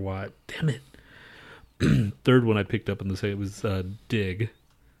okay, Angkor Wat. Damn it. Third one I picked up on the site was Dig,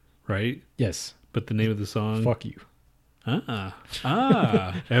 right? Yes. But the name of the song? Fuck You. If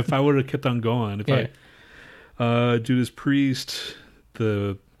I would have kept on going. Judas Priest,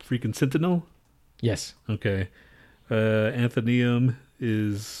 the freaking Sentinel? Yes. Okay. Anthemium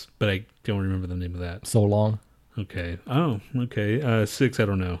is, but I don't remember the name of that. So Long. Okay. Oh, okay. 6, I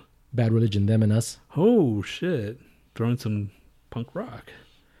don't know. Bad Religion, Them and Us. Oh, shit. Throwing some punk rock.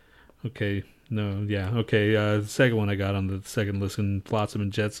 Okay. No, yeah. Okay. The second one I got on the second listen, Flotsam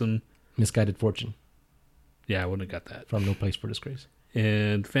and Jetsam. Misguided Fortune. Yeah, I wouldn't have got that. From No Place for Disgrace.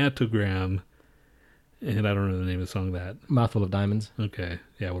 And Phantogram. And I don't know the name of the song that. Mouthful of Diamonds. Okay.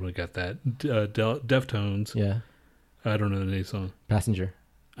 Yeah, I wouldn't have got that. Deftones. Yeah. I don't know the name of the song. Passenger.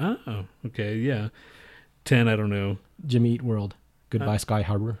 Oh, okay. Yeah. 10, I don't know. Jimmy Eat World. Goodbye Sky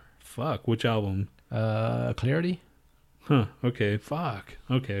Harbor. Fuck. Which album? Clarity. Huh. Okay. Fuck.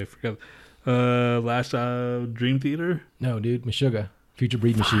 Okay. I forgot. Last Dream Theater? No, dude. Meshuggah. Future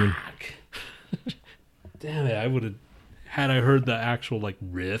Breed Machine. Damn it. I would have, had I heard the actual like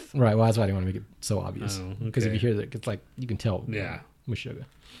riff. Right. Well, that's why I didn't want to make it so obvious. Because if you hear that, it's like, you can tell. Yeah. Meshuggah.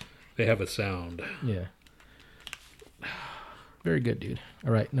 They have a sound. Yeah. Very good, dude.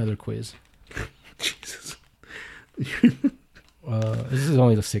 All right. Another quiz. Jesus. This is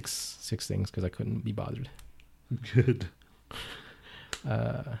only the six things because I couldn't be bothered. Good.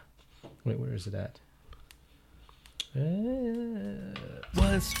 Wait, where is it at?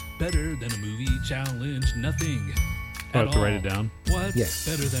 What's better than a movie challenge? Nothing. I have to write it down. What's Yes.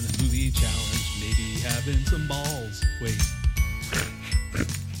 better than a movie challenge? Maybe having some balls. Wait.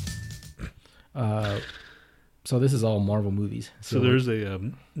 So this is all Marvel movies. So there's a...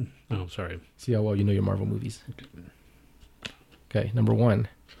 oh, sorry. See how well you know your Marvel movies. Okay, number 1.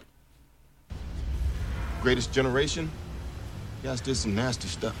 Greatest Generation? You guys did some nasty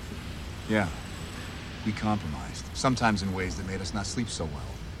stuff. Yeah. We compromised, sometimes in ways that made us not sleep so well.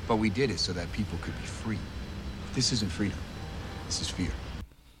 But we did it so that people could be free. This isn't freedom. This is fear.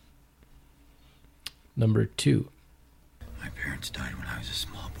 Number 2. My parents died when I was a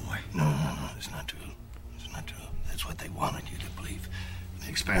small boy. No, it's not true. It's not true. That's what they wanted you to believe. The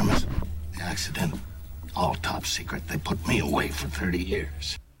experiments, the accident, all top secret. They put me away for 30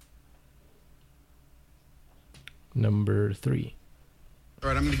 years. Number 3. All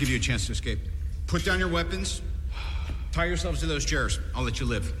right, I'm going to give you a chance to escape. Put down your weapons. Tie yourselves to those chairs. I'll let you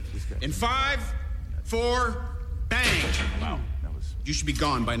live. In 5, 4, bang! Wow, that was... You should be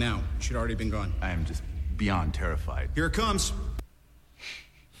gone by now. You should already been gone. I am just beyond terrified. Here it comes.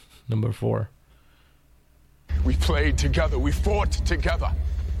 Number 4. We played together. We fought together.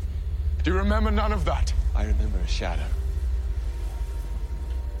 Do you remember none of that? I remember a shadow.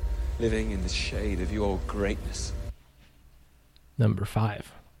 Living in the shade of your greatness. Number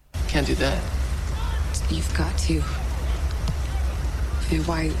 5. Can't do that. You've got to.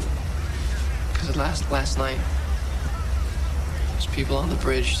 Why? Because last night, there's people on the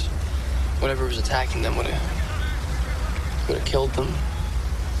bridge. Whatever was attacking them would have killed them.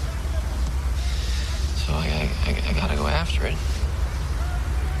 So I gotta go after it.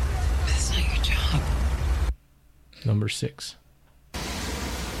 That's not your job. Number 6.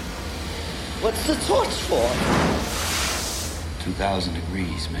 What's the torch for? 2,000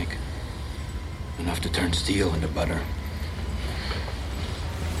 degrees make enough to turn steel into butter.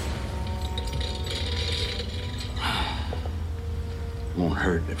 Won't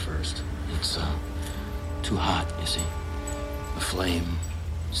hurt at first. It's too hot, you see. The flame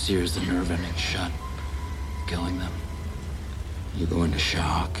sears the nerve endings shut, killing them. You go into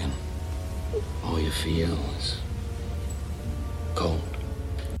shock and all you feel is cold.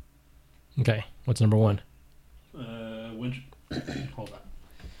 Okay, what's number 1? Winter... Hold on.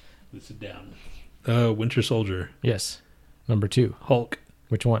 Let's sit down. Winter Soldier. Yes. Number 2. Hulk.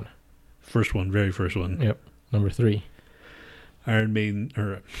 Which one? First one, very first one. Yep. Number 3. Iron Man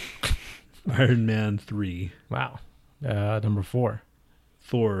 3. Wow. Number 4.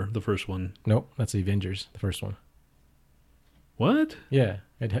 Thor, the first one. Nope, that's the Avengers, the first one. What? Yeah,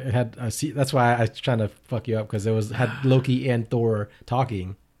 it had. See, that's why I was trying to fuck you up because it had Loki and Thor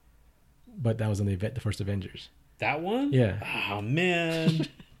talking, but that was in the first Avengers. That one? Yeah. Oh man,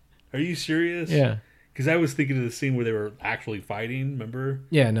 are you serious? Yeah. Because I was thinking of the scene where they were actually fighting. Remember?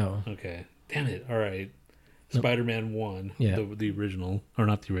 Yeah. No. Okay. Damn it. All right. Spider-Man 1. Yeah. The original, or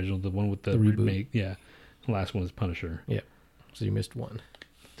not the original, the one with the reboot. remake. Yeah. The last one was Punisher. Yeah. So you missed one.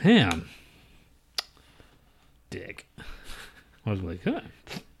 Damn. Dick. I was like, huh,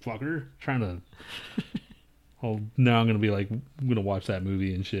 fucker, trying to. Oh, now I'm gonna be like, I'm gonna watch that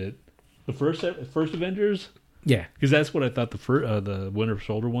movie and shit. The first Avengers. Yeah, because that's what I thought the Winter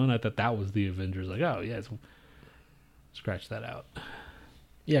Soldier one. I thought that was the Avengers. Like, oh yeah, scratch that out.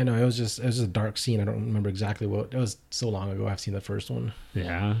 Yeah, no, it was just a dark scene. I don't remember exactly what. It was so long ago. I've seen the first one.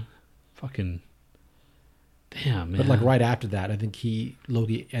 Yeah, fucking. Damn, man. But like right after that, I think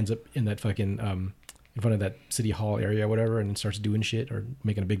Loki ends up in that fucking in front of that city hall area or whatever, and starts doing shit or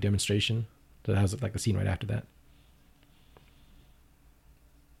making a big demonstration. So that was like the scene right after that.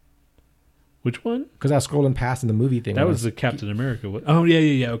 Which one? Because I was scrolling past in the movie thing. That was the Captain America one. Oh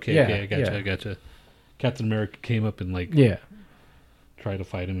yeah. Okay, I gotcha. Captain America came up and like tried to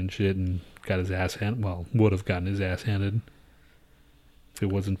fight him and shit, and got his ass handed. Well, would have gotten his ass handed if it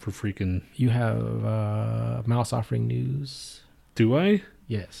wasn't for freaking. You have mouse offering news. Do I?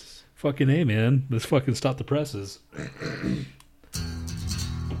 Yes. Fucking A, man. Let's fucking stop the presses.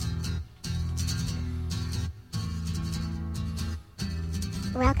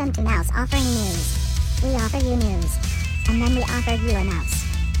 Welcome to Mouse Offering News. We offer you news, and then we offer you a mouse.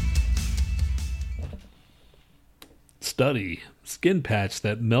 Study. Skin patch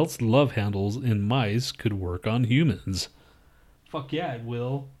that melts love handles in mice could work on humans. Fuck yeah, it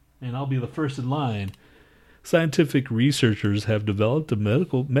will. And I'll be the first in line. Scientific researchers have developed a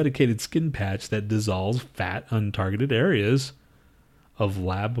medicated skin patch that dissolves fat on targeted areas of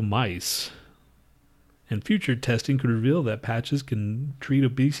lab mice. And future testing could reveal that patches can treat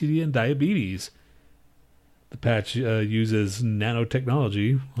obesity and diabetes. The patch uses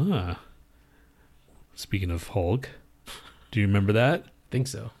nanotechnology. Speaking of Hulk, do you remember that? Think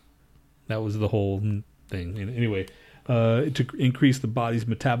so. That was the whole thing. Anyway, to increase the body's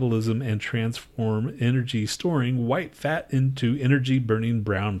metabolism and transform energy storing white fat into energy burning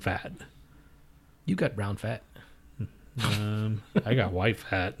brown fat. You got brown fat. I got white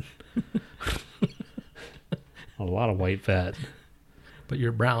fat. A lot of white fat. But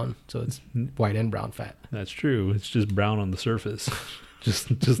you're brown, so it's white and brown fat. That's true. It's just brown on the surface.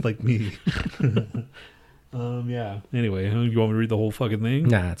 just like me. Yeah. Anyway, you want me to read the whole fucking thing?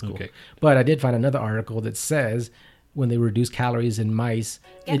 Nah, that's cool. Okay. But I did find another article that says when they reduce calories in mice...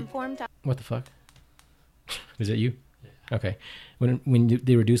 What the fuck? Is that you? Yeah. Okay. When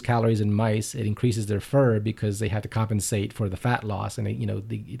they reduce calories in mice, it increases their fur because they have to compensate for the fat loss, and they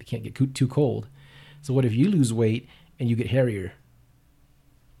can't get too cold. So what if you lose weight and you get hairier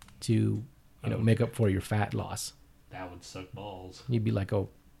to make up for your fat loss? That would suck balls. You'd be like a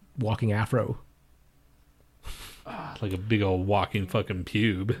walking afro. Like a big old walking fucking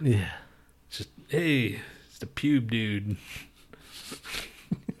pube. Yeah. Just, hey, it's the pube dude.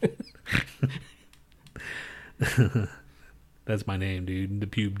 That's my name, dude. The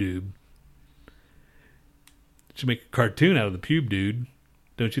pube dude. Should make a cartoon out of the pube dude,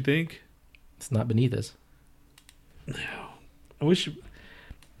 don't you think? It's not beneath us. No. I wish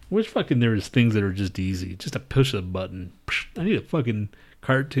fucking there was things that are just easy. Just a push of a button. I need a fucking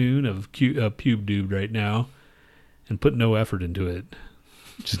cartoon of pube dude right now. And put no effort into it.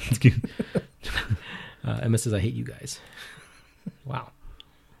 Just Emma says, I hate you guys. Wow.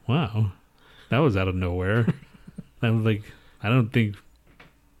 That was out of nowhere. I was like, I don't think...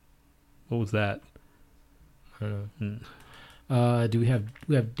 What was that? I don't know. We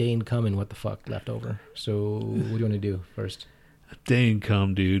have Dane Come and What the Fuck left over. So what do you want to do first? Dane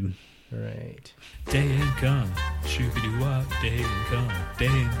Come, dude. All right. Dane Come. Shooby-doo-wop. Dane Come.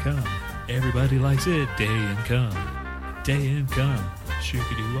 Dane Come. Everybody likes it. Dane Come. Dane Come.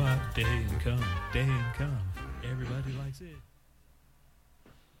 Shooby-doo-wop. Dane Come. Dane Come. Everybody likes it.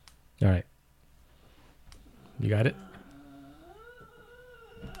 All right. You got it?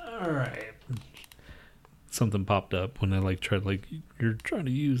 All right. Something popped up when I tried you're trying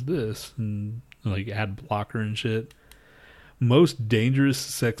to use this and ad blocker and shit. Most dangerous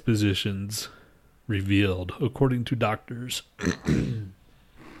sex positions revealed according to doctors.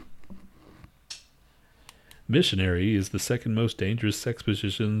 Missionary is the second most dangerous sex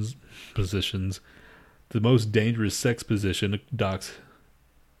positions. The most dangerous sex position docs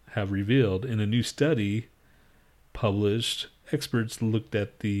have revealed. In a new study published, experts looked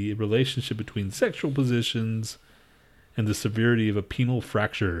at the relationship between sexual positions and the severity of a penile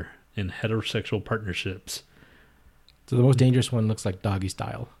fracture in heterosexual partnerships. So the most dangerous one looks like doggy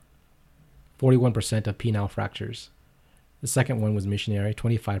style. 41% of penile fractures. The second one was missionary,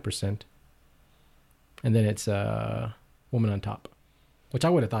 25%. And then it's woman on top, which I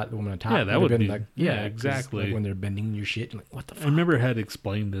would have thought the woman on top. Yeah, that would been be like, exactly. Like when they're bending your shit, like what the fuck? I remember I had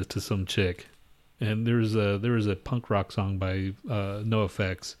explained this to some chick, and there was a punk rock song by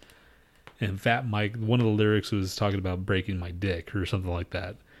NoFX, and Fat Mike. One of the lyrics was talking about breaking my dick or something like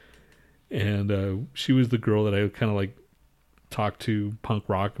that, and she was the girl that I kind of talked to punk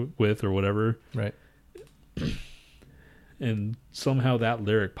rock with or whatever, right? And somehow that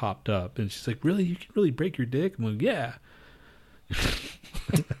lyric popped up, and she's like, "Really, you can really break your dick?" I'm like, "Yeah."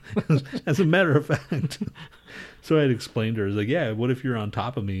 As a matter of fact. So I had explained to her, I was like, "Yeah, what if you're on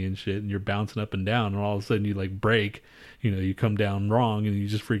top of me and shit, and you're bouncing up and down, and all of a sudden you break, you come down wrong, and you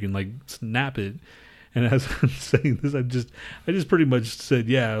just freaking snap it." And as I'm saying this, I just pretty much said,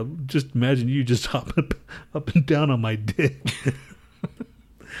 "Yeah, just imagine you just hopping up and down on my dick."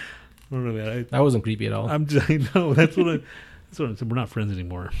 I don't know, man. That wasn't creepy at all. I know that's what I said. We're not friends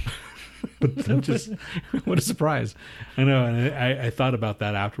anymore. But I'm just what a surprise. I know, and I thought about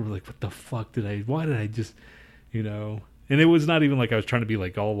that afterwards. Like, what the fuck why did I just, And it was not even like I was trying to be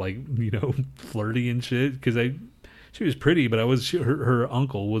all flirty and shit, because she was pretty, but her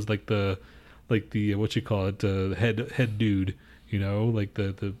uncle was the what you call it, head dude.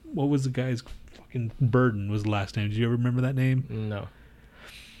 The what was the guy's fucking Burden was the last name? Did you ever remember that name? No.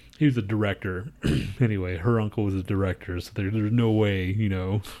 He was a director. Anyway, her uncle was a director, so there's no way,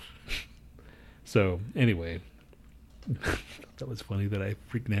 So, anyway. That was funny that I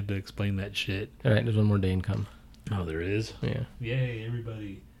freaking had to explain that shit. All right, there's one more day income. Oh, there is? Yeah. Yay,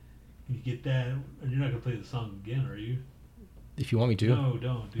 everybody. Can you get that? You're not going to play the song again, are you? If you want me to. No,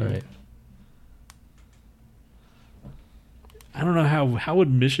 don't, dude. All right. I don't know how would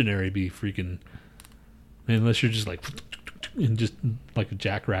missionary be freaking... unless you're just and just like a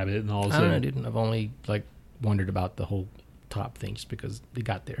jackrabbit and all of a sudden... I don't know, dude. I've only wondered about the whole top thing just because it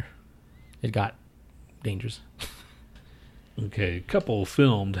got there. It got dangerous. Okay, couple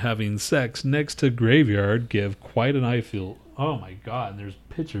filmed having sex next to graveyard give quite an eye feel. Oh my god, there's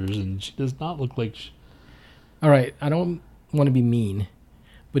pictures and she does not look like... All right, I don't want to be mean,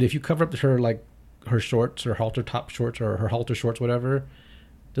 but if you cover up her her shorts, her halter top shorts, or her halter shorts, whatever,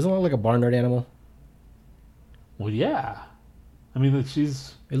 doesn't it look like a barnyard animal? Well, yeah. I mean,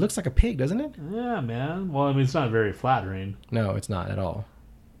 it looks like a pig, doesn't it? Yeah, man. Well, I mean, it's not very flattering. No, it's not at all.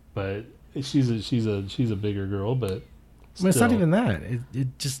 But she's a bigger girl, but still. It's not even that.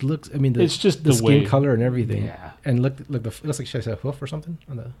 It just looks. I mean, it's just the skin color and everything. Yeah. And it looks like she has a hoof or something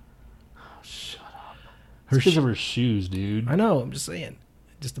on the. Oh, shut up. It's because of her shoes, dude. I know. I'm just saying.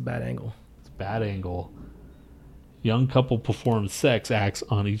 Just a bad angle. It's a bad angle. Young couple performs sex acts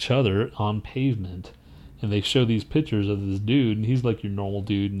on each other on pavement. And they show these pictures of this dude, and he's like your normal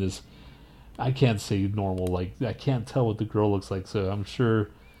dude, and this, I can't say normal, like, I can't tell what the girl looks like, so I'm sure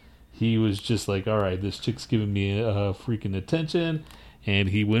he was just like, all right, this chick's giving me freaking attention, and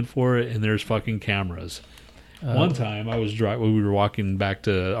he went for it, and there's fucking cameras. One time, we were walking back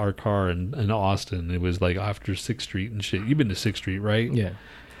to our car in Austin, it was like after 6th Street and shit. You've been to 6th Street, right? Yeah.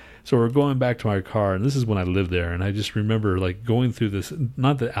 So we're going back to my car, and this is when I lived there, and I just remember like going through this,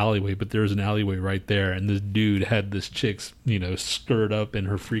 not the alleyway, but there's an alleyway right there, and this dude had this chick's, skirt up and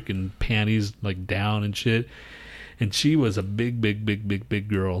her freaking panties like down and shit, and she was a big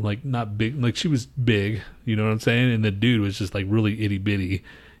girl, like not big, like she was big, you know what I'm saying, and the dude was just like really itty bitty,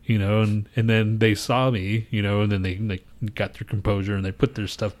 and then they saw me, and then they got their composure and they put their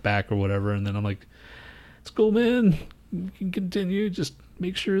stuff back or whatever, and then I'm like, it's cool, man, you can continue, just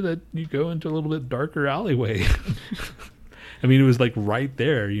make sure that you go into a little bit darker alleyway. I mean, it was like right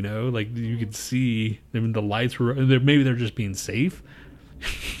there, like you could see. I mean, the lights were. Maybe they're just being safe.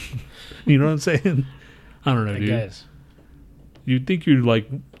 You know what I'm saying? I don't know, dude. Guess. You'd think you'd like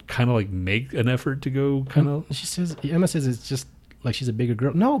kind of like make an effort to go kind of. She says, Emma says it's just like she's a bigger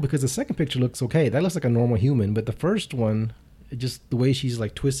girl. No, because the second picture looks okay. That looks like a normal human, but the first one, just the way she's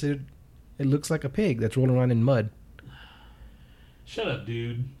like twisted, it looks like a pig that's rolling around in mud. Shut up,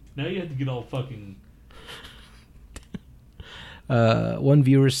 dude. Now you have to get all fucking... One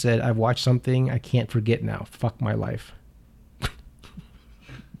viewer said, I've watched something I can't forget now. Fuck my life.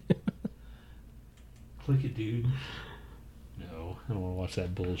 Click it, dude. No, I don't want to watch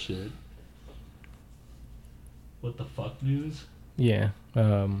that bullshit. What the fuck news? Yeah.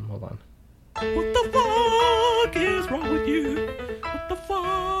 Hold on. What the fuck is wrong with you? What the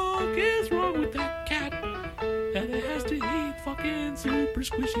fuck is wrong with that cat? And it has to eat fucking super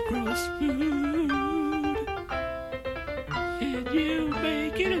squishy gross food. And you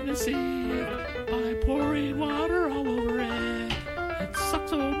make it in the sink by pouring water all over it. It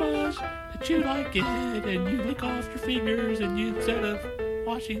sucks so much that you like it, and you lick off your fingers and you instead of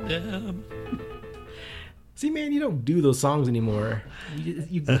washing them. See, man, you don't do those songs anymore.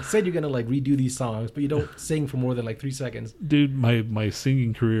 You said you're gonna like redo these songs, but you don't sing for more than like 3 seconds. Dude, my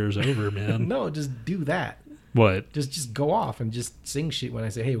singing career is over, man. No, just do that. What? Just go off and just sing shit when I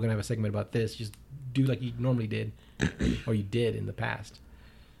say, hey, we're going to have a segment about this. Just do like you normally did or you did in the past.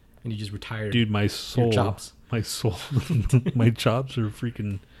 And you just retired. Dude, my soul. Your chops. My soul. My chops are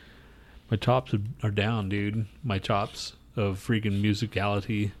freaking... My chops are down, dude. My chops of freaking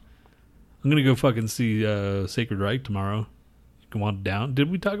musicality. I'm going to go fucking see Sacred Reich tomorrow. You can want down.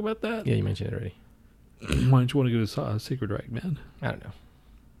 Did we talk about that? Yeah, you mentioned it already. Why don't you want to go to Sacred Reich, man? I don't know.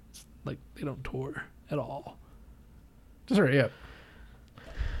 It's like they don't tour at all. Just hurry up.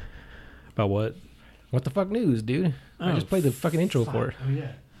 About what? What the fuck news, dude? I just played the fucking intro for it. Oh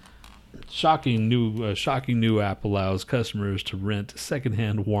yeah. Shocking new app allows customers to rent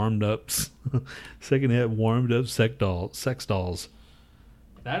secondhand warmed up sex dolls.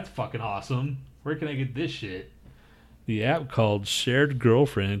 That's fucking awesome. Where can I get this shit? The app called Shared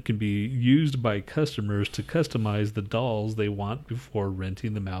Girlfriend can be used by customers to customize the dolls they want before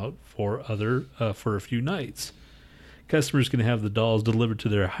renting them out for a few nights. Customers can have the dolls delivered to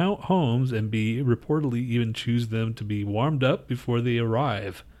their homes and be reportedly even choose them to be warmed up before they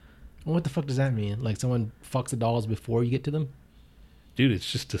arrive. What the fuck does that mean? Like someone fucks the dolls before you get to them? Dude,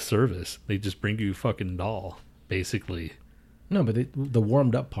 it's just a service. They just bring you a fucking doll, basically. No, but the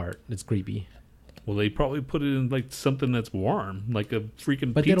warmed up part, it's creepy. Well, they probably put it in like something that's warm, like a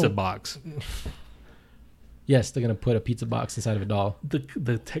freaking pizza box. Yes, they're going to put a pizza box inside of a doll.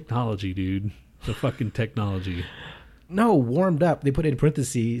 The technology, dude. The fucking technology. No, warmed up. They put it in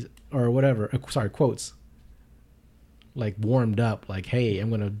parentheses or whatever. Quotes. Like warmed up. Like, hey, I'm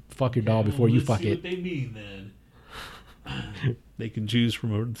going to fuck your doll before you fuck it. Let's see what they mean then. They can choose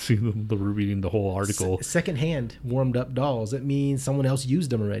from reading the whole article. Secondhand warmed up dolls. That means someone else used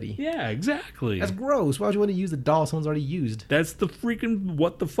them already. Yeah, exactly. That's gross. Why would you want to use a doll someone's already used? That's the freaking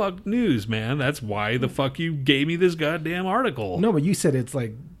what the fuck news, man. That's why the fuck you gave me this goddamn article. No, but you said it's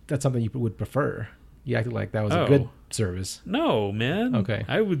like that's something you would prefer. You acted like that was a good service. No, man. Okay.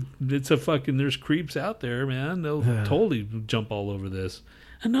 It's a fucking, there's creeps out there, man. They'll totally jump all over this.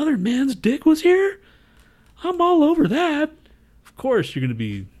 Another man's dick was here? I'm all over that. Of course you're going to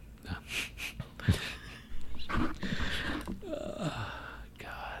be...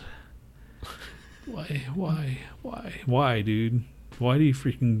 God. Why, dude? Why do you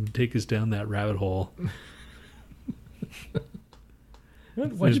freaking take us down that rabbit hole?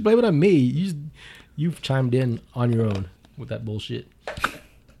 Why'd you blame it on me? You've chimed in on your own with that bullshit. I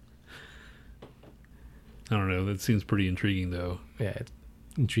don't know. That seems pretty intriguing, though. Yeah, it's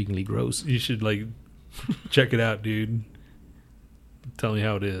intriguingly gross. You should, like, check it out, dude. Tell me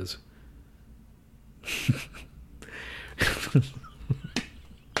how it is.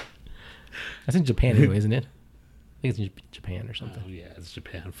 That's in Japan anyway, isn't it? I think it's in Japan or something. Oh, yeah, it's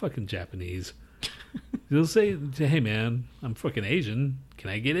Japan. Fucking Japanese. They'll say, hey, man, I'm fucking Asian. Can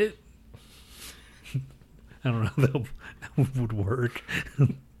I get it? I don't know how that would work.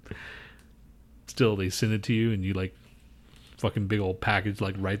 Still, they send it to you, and you, like, fucking big old package,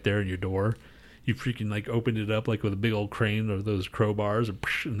 like, right there in your door. You freaking, like, opened it up, like, with a big old crane or those crowbars,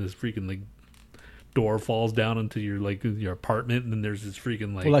 and this freaking, like, door falls down into your, like, your apartment, and then there's this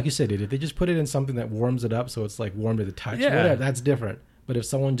freaking, like... Well, like you said, dude, if they just put it in something that warms it up so it's, like, warm to the touch, whatever, that's different. But if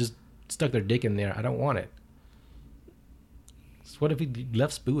someone just stuck their dick in there, I don't want it. So what if he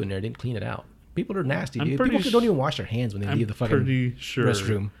left Spoo in there, didn't clean it out? People are nasty, dude. People don't even wash their hands when they leave the fucking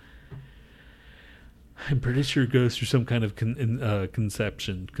restroom. I'm pretty sure it goes through some kind of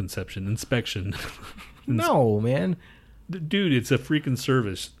inspection. No, man. Dude, it's a freaking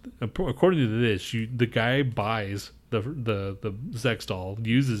service. According to this, the guy buys the sex doll,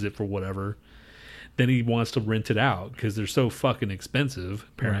 uses it for whatever. Then he wants to rent it out because they're so fucking expensive,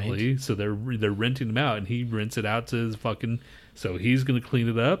 apparently. Right. So they're renting them out, and he rents it out to his fucking... So he's going to clean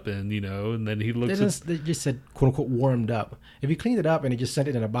it up, and, you know, and then he looks They just said, quote-unquote, warmed up. If he cleaned it up and he just sent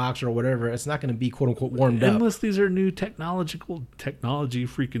it in a box or whatever, it's not going to be, quote-unquote, warmed up. Unless these are new technology,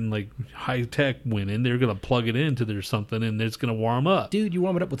 freaking, like, high-tech women. They're going to plug it into their something, and it's going to warm up. Dude, you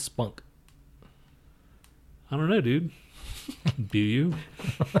warm it up with spunk. I don't know, dude. Do you?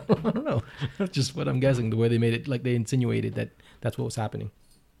 I don't know. That's just what I'm guessing, the way they made it, like they insinuated that that's what was happening.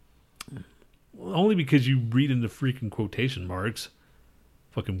 Well, only because you read into freaking quotation marks.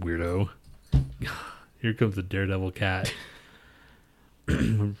 Fucking weirdo. Here comes the daredevil cat.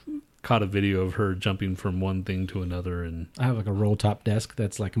 Caught a video of her jumping from one thing to another. And I have like a roll top desk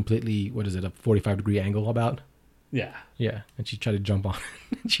that's like completely, what is it, a 45-degree angle about? Yeah. Yeah. And she tried to jump on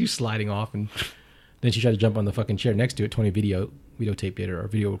it. She was sliding off, and then she tried to jump on the fucking chair next to it. 20 videotaped it or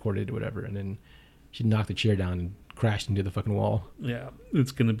video recorded it or whatever. And then she knocked the chair down and crashed into the fucking wall. Yeah.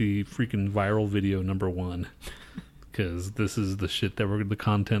 It's going to be freaking viral video number 1. Because this is the shit that the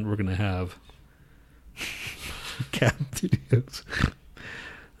content we're going to have. Cat videos.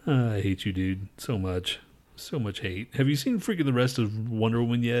 I hate you, dude. So much. So much hate. Have you seen freaking the rest of Wonder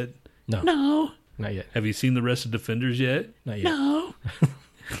Woman yet? No. Not yet. Have you seen the rest of Defenders yet? Not yet. No.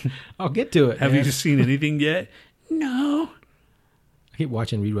 I'll get to it. Have you seen anything yet? No. I keep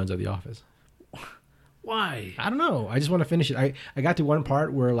watching reruns of The Office. Why? I don't know. I just want to finish it. I got to one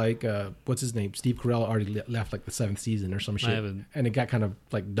part where, like, what's his name? Steve Carell already left, like, the 7th season or some shit. I haven't. And it got kind of,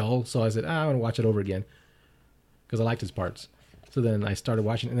 like, dull. So I said, I want to watch it over again. Because I liked his parts. So then I started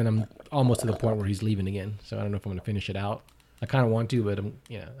watching it, and then I'm almost to the point where he's leaving again. So I don't know if I'm going to finish it out. I kind of want to, but I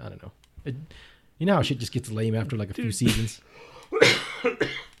don't know. You know how shit just gets lame after, like, a few seasons? I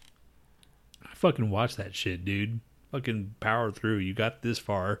fucking watch that shit, dude. Fucking power through. You got this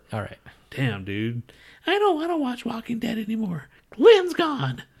far. All right. Damn, dude. I don't want to watch Walking Dead anymore. Glenn's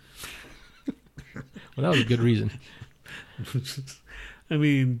gone. Well, that was a good reason. I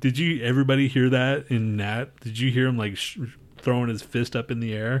mean, did everybody hear that in Nhat? Did you hear him, like, throwing his fist up in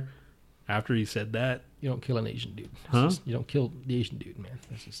the air after he said that? You don't kill an Asian dude. Huh? You don't kill the Asian dude, man.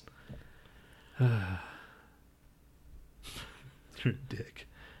 That's just... You're a dick.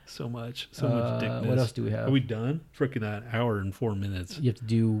 So much dickness. What else do we have? Are we done? Freaking an hour and 4 minutes. You have to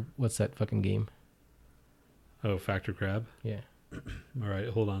do, what's that fucking game? Oh, Factor Crab? Yeah. All right,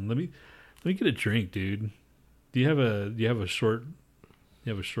 hold on. Let me get a drink, dude. Do you have a short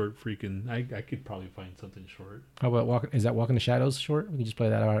freaking... I could probably find something short. How about Is that Walk in the Shadows short? We can just play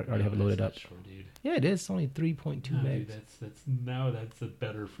that. I already have it loaded up. Short, dude. Yeah, it is. It's only 3.2 megs. Dude, that's a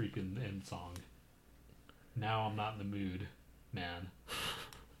better freaking end song. Now I'm not in the mood, man.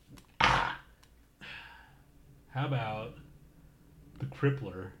 How about the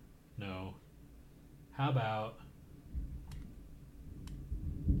Crippler? No. How about...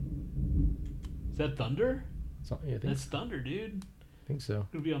 Is that Thunder? So, yeah, That's Thunder, dude. I think so.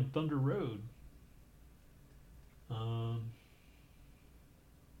 It's going to be on Thunder Road.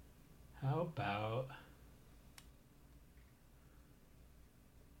 How about...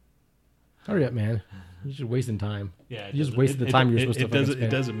 Hurry up, man. You're just wasting time. Yeah, you just wasted the time you're supposed to fucking spend. It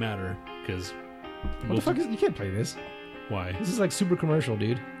doesn't matter, because... What the fuck is... You can't play this. Why? This is like super commercial,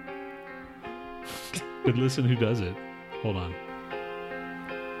 dude. But listen who does it. Hold on.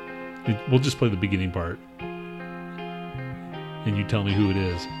 We'll just play the beginning part. And you tell me who it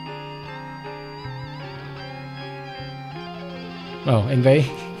is. Oh, Ingve?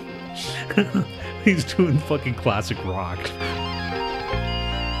 He's doing fucking classic rock.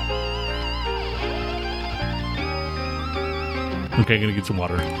 Okay, I'm gonna get some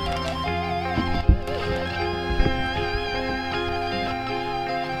water.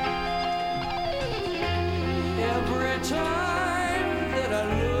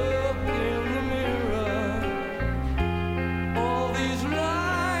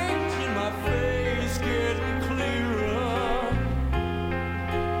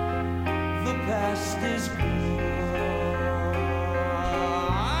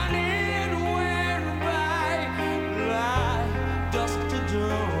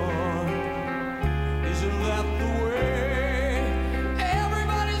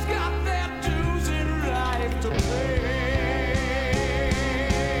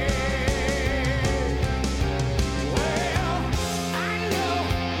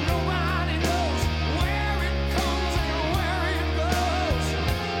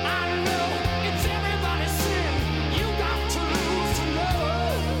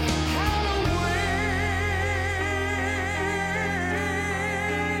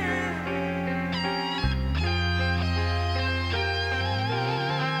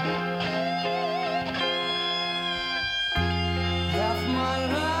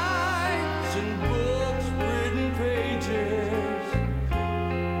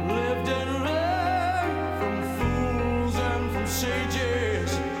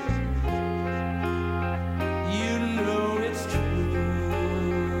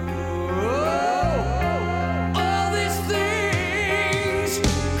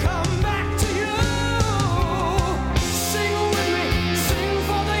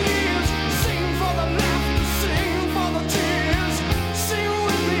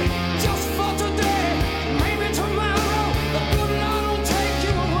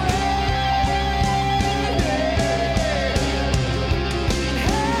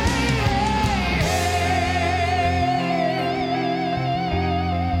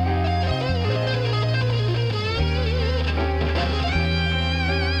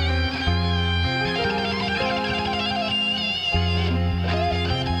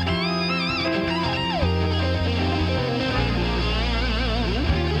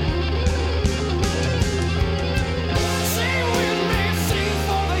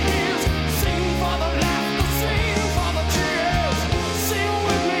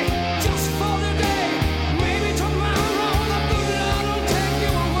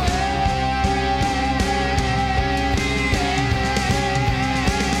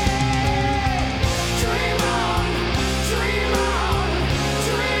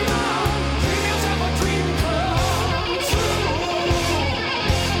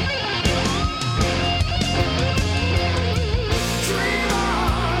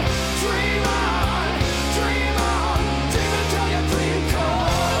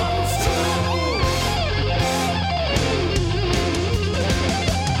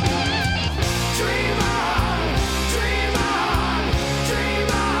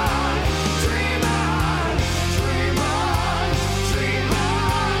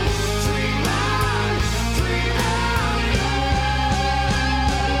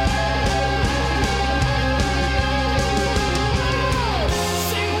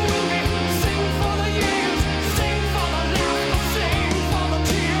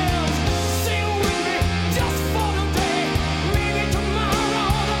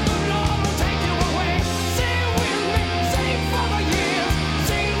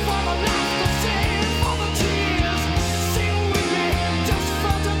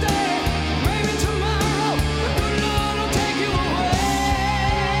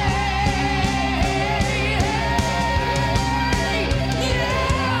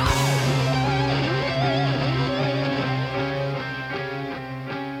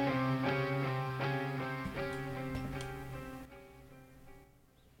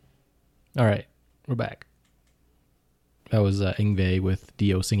 All right, we're back. That was Ingve with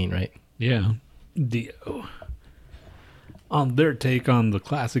Dio singing, right? Yeah, Dio. On their take on the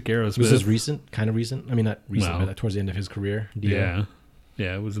classic Aerosmith. Was this recent? Kind of recent? I mean, not recent, but towards the end of his career. Dio. Yeah.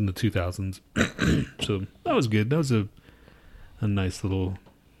 Yeah, it was in the 2000s. So that was good. That was a nice little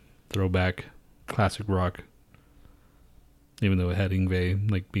throwback classic rock even though it had Yngwie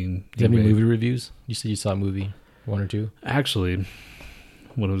like being. Do you have any Yngwie. movie reviews? You said you saw a movie, 1 or 2. Actually,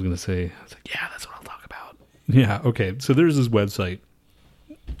 what I was going to say, I was like, yeah, that's what I'll talk about. Yeah, okay. So there's this website,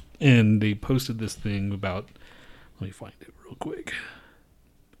 and they posted this thing about. Let me find it real quick.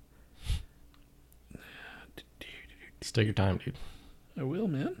 Just take your time, dude. I will,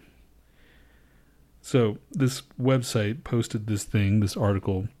 man. So this website posted this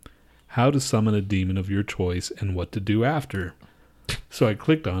article, how to summon a demon of your choice and what to do after. So I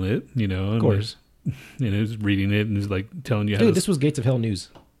clicked on it, you know. Of course. And it was reading it and it was like telling you how Dude, this was Gates of Hell News.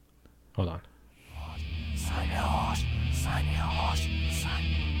 Hold on.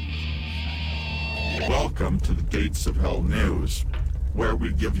 Welcome to the Gates of Hell News, where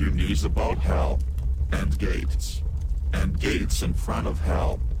we give you news about hell and gates in front of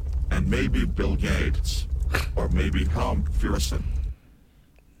hell, and maybe Bill Gates, or maybe Helm Fearson.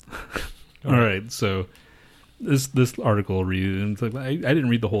 All right, so this article I'll read it, and it's like I didn't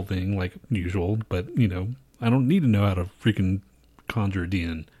read the whole thing like usual, but you know I don't need to know how to freaking conjure a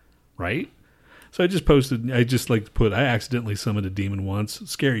demon, right? So I just put I accidentally summoned a demon once,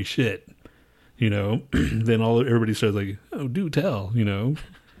 scary shit, you know. Then everybody starts like, oh, do tell, you know,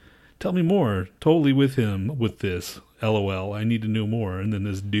 tell me more. Totally with him with this. LOL. I need to know more. And then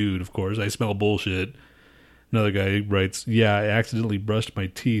this dude, of course, I smell bullshit. Another guy writes, yeah, I accidentally brushed my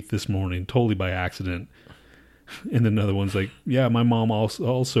teeth this morning, totally by accident. And then another one's like, yeah, my mom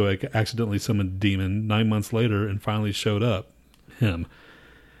also accidentally summoned a demon 9 months later and finally showed up. Him.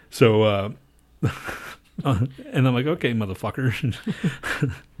 So, and I'm like, okay, motherfucker.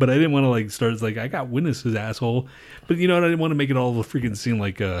 But I didn't want to like start, it's like, I got witnesses, asshole. But you know what? I didn't want to make it all the freaking seem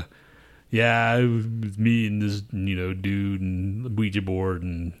like, yeah, it was me and this, you know, dude and Ouija board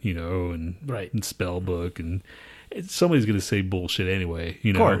and, you know, and, right. and spell book and somebody's going to say bullshit anyway,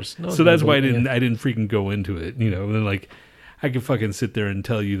 you know. Of course. No, so that's why I didn't freaking go into it, you know. And then like I could fucking sit there and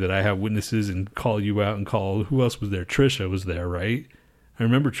tell you that I have witnesses and call you out and call who else was there? Trisha was there, right? I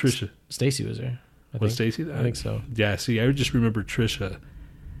remember Trisha. Stacy was there. Was Stacy there? I think so. Yeah, see, I just remember Trisha.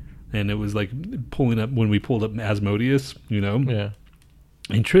 And it was like pulling up when we pulled up Asmodeus, you know. Yeah.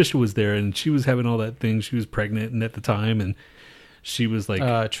 And Trisha was there, and she was having all that thing. She was pregnant, and at the time, and she was like,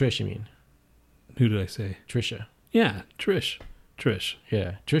 Trish, you mean? Who did I say? Trisha. Yeah, Trish.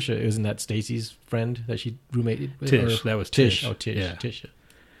 Yeah, Trisha. Isn't that Stacy's friend that she roommated with? Tish. That was Tish. Oh, Tish. Yeah. Tisha.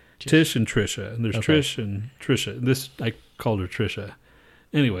 Tish and Trisha. And there's Okay. Trish and Trisha. This I called her Trisha.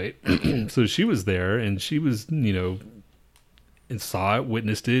 Anyway, so she was there, and she was, you know, and saw it,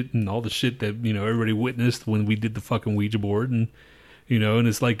 witnessed it, and all the shit that, you know, everybody witnessed when we did the fucking Ouija board, and you know, and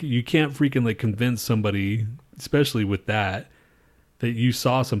it's like you can't freaking like convince somebody, especially with that you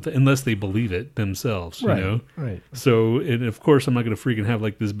saw something unless they believe it themselves, Right, you know? right. So, and of course, I'm not going to freaking have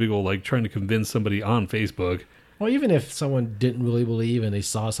like this big old like trying to convince somebody on Facebook. Well, even if someone didn't really believe and they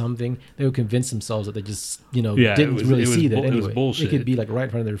saw something, they would convince themselves that they just, you know, Yeah, didn't really see that It anyway. was bullshit. It could be like right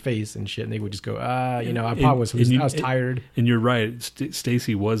in front of their face and shit, and they would just go, you know, I probably was tired. And you're right,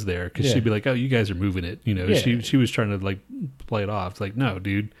 Stacy was there because Yeah. she'd be like, "Oh, you guys are moving it," you know. Yeah. She was trying to like play it off. It's like, no,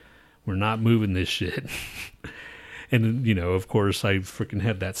 dude, we're not moving this shit. And you know, of course, I freaking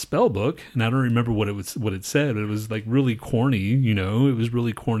had that spell book, and I don't remember what it said. It was like really corny, you know. It was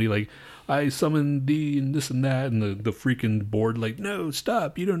really corny, like I summoned D and this and that, and the freaking board like, no,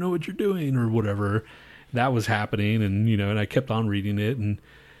 stop, you don't know what you're doing or whatever. That was happening, and you know, and I kept on reading it, and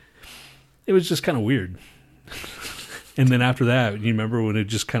it was just kind of weird. And then after that, you remember when it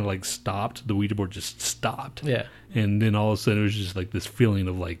just kind of like stopped? The Ouija board just stopped. Yeah. And then all of a sudden, it was just like this feeling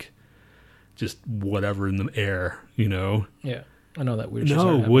of like just whatever in the air, you know? Yeah. I know that weird.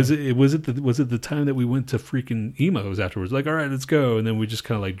 No, was it the time that we went to freaking Emo's afterwards? Like, all right, let's go. And then we just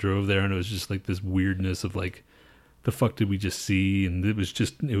kind of like drove there, and it was just like this weirdness of like, the fuck did we just see? And it was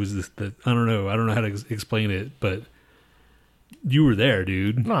this, I don't know how to explain it, but you were there,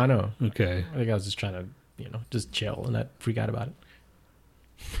 dude. No, I know. Okay. I think I was just trying to, you know, just chill and not freak out about it.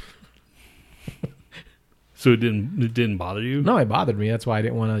 So it didn't bother you? No, it bothered me. That's why I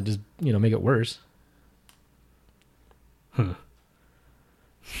didn't want to just, you know, make it worse. Huh.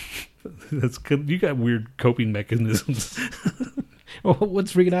 That's good. You got weird coping mechanisms. Well,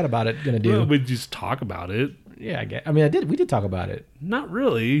 what's freaking out about it gonna do? Well, we just talk about it. Yeah, I mean, we did talk about it. Not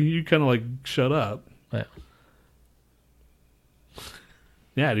really. You kind of like shut up. Yeah.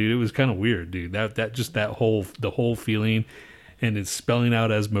 Yeah, dude, it was kind of weird, dude. The whole feeling, and it's spelling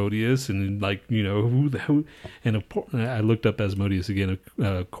out Asmodeus, and like, you know, who and I looked up Asmodeus again.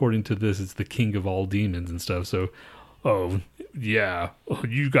 According to this, it's the king of all demons and stuff. So, oh yeah,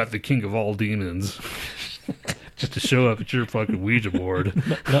 you got the king of all demons. Just to show up at your fucking Ouija board.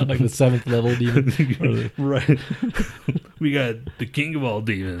 Not like the 7th level demon. Right. We got the king of all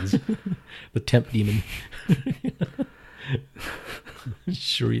demons. The temp demon.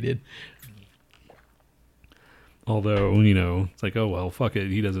 Sure he did. Although, you know, it's like, oh, well, fuck it.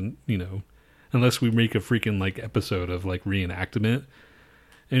 He doesn't, you know, unless we make a freaking, like, episode of, like, reenactment.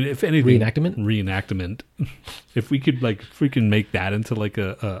 And if anything... Reenactment. If we could, like, freaking make that into, like,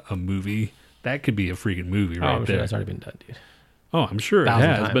 a movie, that could be a freaking movie right I'm there. sure that's already been done, dude. Oh, I'm sure it 1,000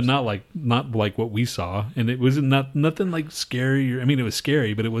 has, times. but not like what we saw. And it wasn't nothing, like, scary. I mean, it was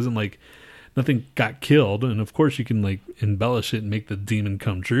scary, but it wasn't, like... Nothing got killed, and of course you can like embellish it and make the demon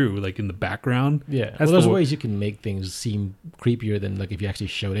come true, like in the background. Yeah, well, there's ways you can make things seem creepier than like if you actually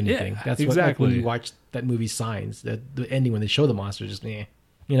showed anything. Yeah, that's exactly. What, like, when you watch that movie Signs, the ending when they show the monster, just you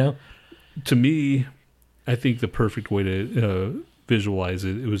know. To me, I think the perfect way to visualize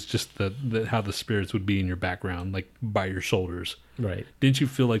it was just the how the spirits would be in your background, like by your shoulders. Right? Didn't you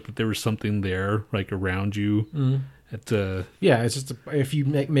feel like that there was something there, like around you? Mm-hmm. Yeah, it's just if you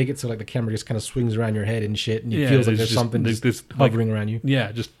make it so like the camera just kind of swings around your head and shit, and it feels like there's something just hovering around you.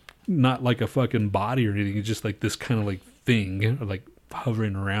 Yeah, just not like a fucking body or anything. It's just like this kind of like thing, like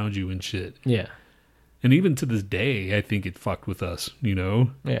hovering around you and shit. Yeah, and even to this day, I think it fucked with us. You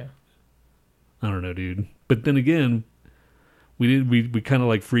know? Yeah. I don't know, dude. But then again, we kind of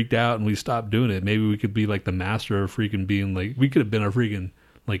like freaked out and we stopped doing it. Maybe we could be like the master of freaking being like we could have been a freaking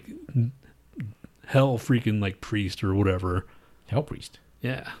like. Hell freaking like priest or whatever. Hell priest?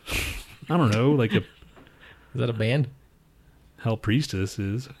 Yeah. I don't know. Like is that a band? Hell priestess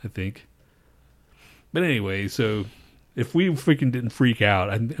is, I think. But anyway, so if we freaking didn't freak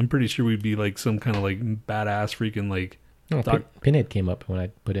out, I'm pretty sure we'd be like some kind of like badass freaking like... Pinhead came up when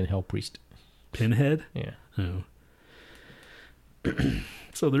I put in Hell priest. Pinhead? Yeah. Oh.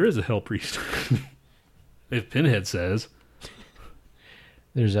 So there is a Hell priest. If Pinhead says.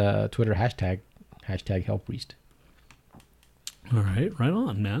 There's a Twitter hashtag Hell priest. All right, right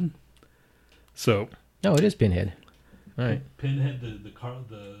on, man. So, no, it is Pinhead. All right, Pinhead,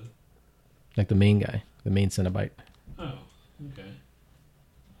 the like the main guy, the main Cenobite. Oh, okay.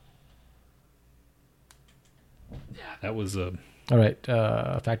 Yeah, that was a. All right,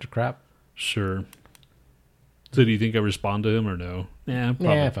 fact or crap? Sure. So, do you think I respond to him or no? Yeah, probably.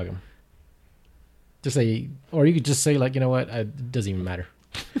 Yeah, fuck him. Just say, or you could just say like, you know what? It doesn't even matter.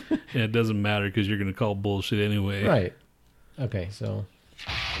 Yeah, it doesn't matter because you're going to call bullshit anyway. Right. Okay, so.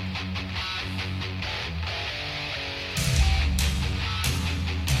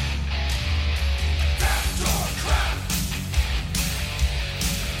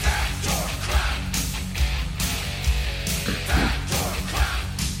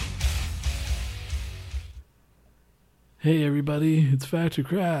 Hey, everybody. It's Fact or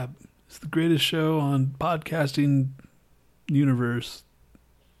Crap. It's the greatest show on podcasting universe.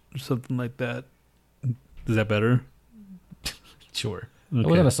 Or something like that. Is that better? Sure. Okay. It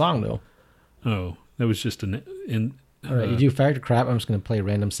wasn't a song, though. Oh, that was just an... All right, you do fact or crap, I'm just going to play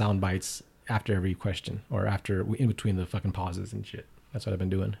random sound bites after every question. Or in between the fucking pauses and shit. That's what I've been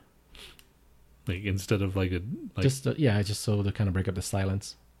doing. Like, instead of like a... Like, just so to kind of break up the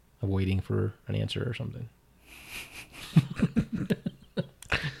silence of waiting for an answer or something.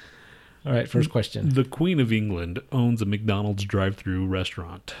 All right, first question. The Queen of England owns a McDonald's drive-thru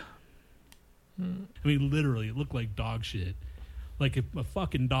restaurant. I mean, literally, it looked like dog shit. Like if a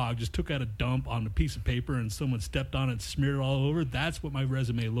fucking dog just took out a dump on a piece of paper and someone stepped on it and smeared it all over, that's what my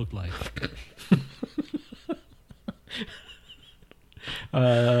resume looked like.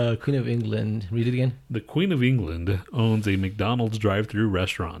 Queen of England. Read it again. The Queen of England owns a McDonald's drive-thru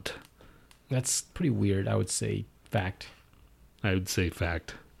restaurant. That's pretty weird. I would say fact. I would say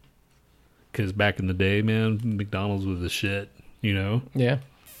fact. Because back in the day, man, McDonald's was the shit, you know? Yeah.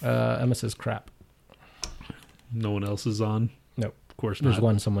 Emma says crap. No one else is on? Nope. Of course There's not.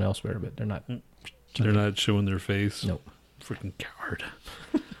 one someone elsewhere, but they're not. They're not showing their face? Nope. Freaking coward.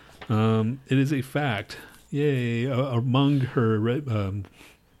 It is a fact. Yay. Among her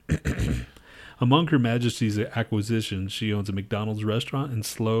Majesty's acquisitions, she owns a McDonald's restaurant in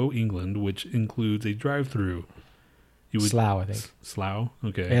Slough, England, which includes a drive-thru. Slough, I think. Slough?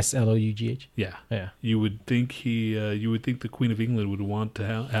 Okay. Slough? Yeah. Yeah. You would think you would think the Queen of England would want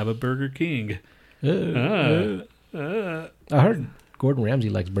to have a Burger King. I heard Gordon Ramsay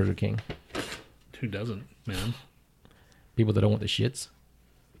likes Burger King. Who doesn't, man? People that don't want the shits.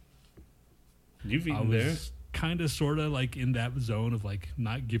 You've eaten there? Kind of, sort of, like in that zone of like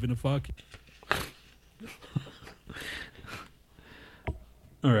not giving a fuck.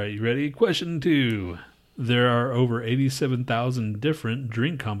 All right, you ready? Question 2. There are over 87,000 different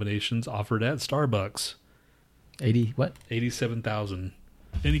drink combinations offered at Starbucks. 80 what? 87,000.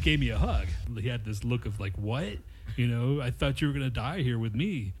 Then he gave me a hug. He had this look of like, what? You know, I thought you were gonna die here with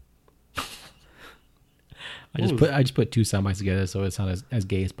me. I just put two sound bites together so it's not as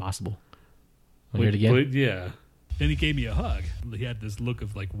gay as possible. Want to hear it again? Yeah. Then he gave me a hug. He had this look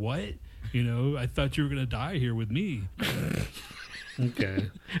of like, what? You know, I thought you were gonna die here with me. Okay.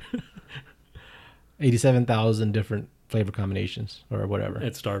 87,000 different flavor combinations or whatever.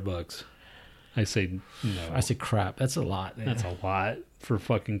 At Starbucks. I say no. I say crap. That's a lot, man. That's a lot for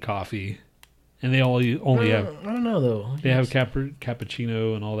fucking coffee. And they only have... I don't know, though. They have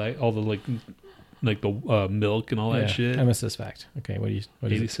cappuccino and all that. All the, like the milk and all that shit. MSS fact. Okay, what is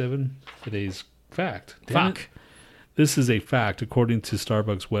 87? Today's fact. Fuck. This is a fact according to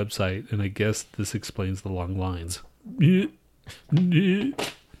Starbucks website, and I guess this explains the long lines.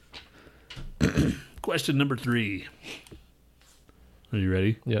 Question number 3. Are you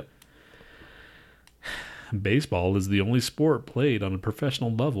ready? Yep. Baseball is the only sport played on a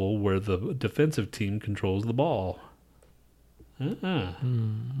professional level where the defensive team controls the ball.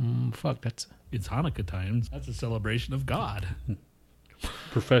 Fuck, it's Hanukkah times. That's a celebration of God.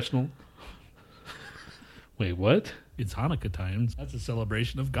 Professional. Wait, what? It's Hanukkah times. That's a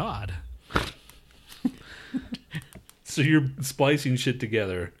celebration of God. So you're splicing shit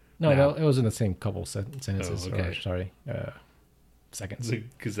together. No, it was in the same couple sentences. Oh, okay. Or, sorry, seconds.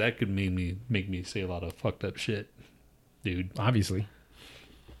 Because that could make me say a lot of fucked up shit, dude. Obviously.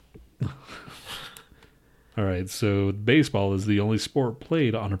 All right, so baseball is the only sport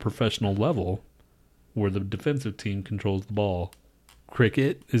played on a professional level where the defensive team controls the ball.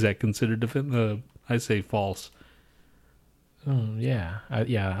 Cricket, is that considered I say false. Yeah.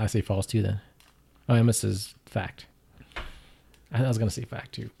 I say false too then. Oh, MS is fact. I was going to say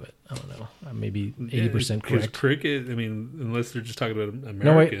fact too, but I don't know. Maybe 80% correct. Cricket, I mean, unless they're just talking about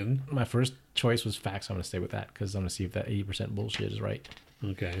American. No, wait. My first choice was fact, so I'm going to stay with that because I'm going to see if that 80% bullshit is right.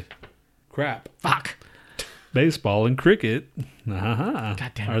 Okay. Crap. Fuck. Baseball and cricket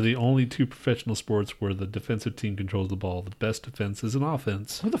God damn it. are the only two professional sports where the defensive team controls the ball. The best defense is an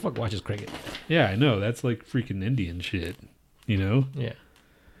offense. Who the fuck watches cricket? Yeah, I know. That's like freaking Indian shit. You know? Yeah.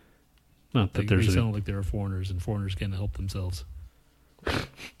 Not that they sound like they're foreigners, and foreigners can't help themselves.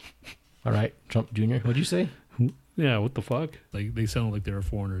 All right, Trump Jr. What'd you say? Yeah, what the fuck? Like they sound like they're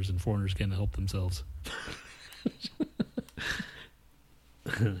foreigners, and foreigners can't help themselves.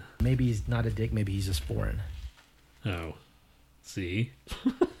 Maybe he's not a dick. Maybe he's just foreign. Oh, see?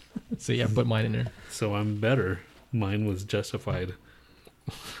 So yeah, put mine in there. So I'm better. Mine was justified.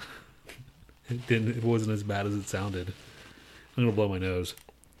 It wasn't as bad as it sounded. I'm gonna blow my nose.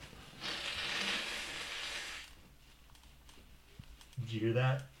 Did you hear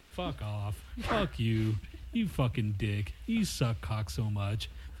that? Fuck off. Fuck you. You fucking dick. You suck cock so much.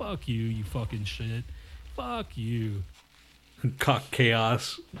 Fuck you, you fucking shit. Fuck you. Cock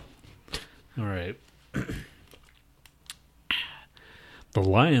chaos. All right. The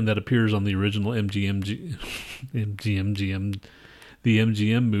lion that appears on the original the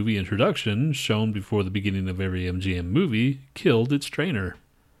MGM movie introduction, shown before the beginning of every MGM movie, killed its trainer.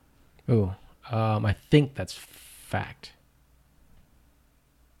 Oh, I think that's fact.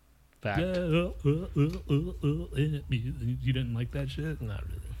 Fact. You didn't like that shit? Not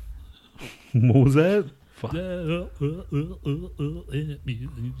really. What was that? Fuck. You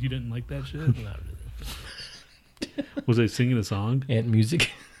didn't like that shit? Not really. Was I singing a song? Ant music?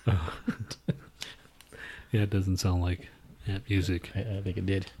 Oh. Yeah, it doesn't sound like ant music. I think it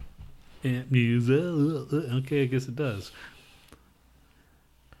did. Ant music. Okay, I guess it does.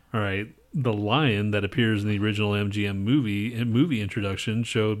 All right. The lion that appears in the original MGM movie introduction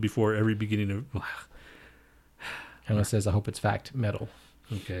showed before every beginning of... And it says, I hope it's fact, metal.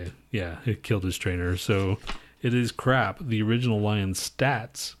 Okay. Yeah, it killed his trainer. So it is crap. The original lion's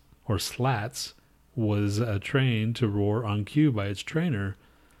stats, or slats, was trained to roar on cue by its trainer,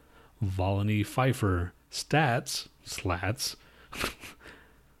 Volney Pfeiffer. Slats.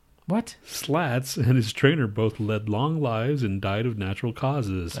 What? Slats and his trainer both led long lives and died of natural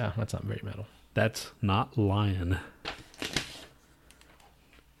causes. Oh, that's not very metal. That's not lion.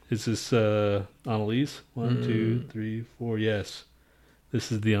 Is this Annalise? 1, 2, 3, 4. Yes.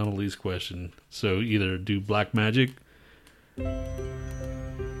 This is the Annalise question. So either do black magic.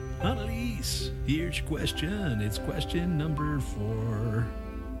 Annalise, here's your question. It's question number 4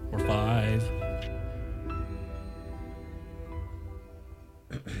 or 5.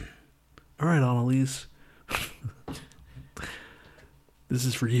 All right, Annalise. This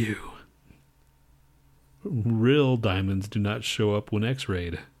is for you. Real diamonds do not show up when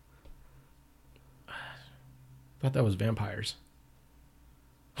x-rayed. I thought that was vampires.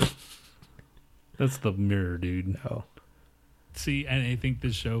 That's the mirror, dude. Oh. See, and I think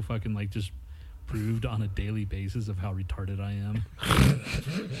this show fucking like just proved on a daily basis of how retarded I am.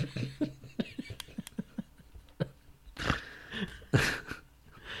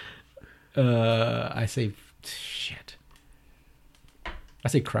 I say shit. I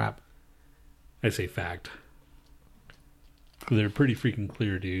say crap. I say fact. They're pretty freaking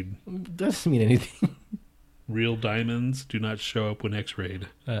clear, dude. Doesn't mean anything. Real diamonds do not show up when X-rayed.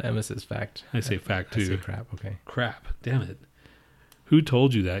 Emma says fact. I say fact too. I say crap. Okay. Crap. Damn it. Who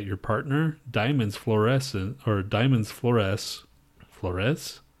told you that? Your partner? Diamonds fluoresce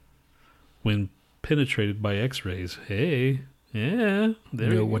when penetrated by X-rays. Hey, yeah. There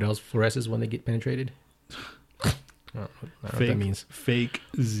you know what else fluoresces when they get penetrated? I don't know what that means. Fake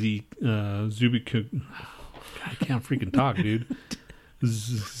Zubic. I can't freaking talk, dude.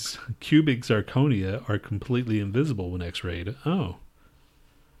 Cubic zirconia are completely invisible when X-rayed. Oh.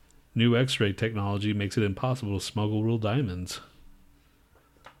 New X-ray technology makes it impossible to smuggle real diamonds.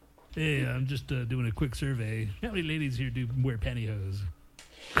 Hey, I'm just doing a quick survey. How many ladies here do wear pantyhose?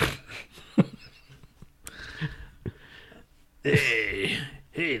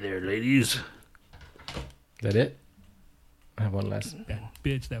 Hey there, ladies. Is that it? I have one last. That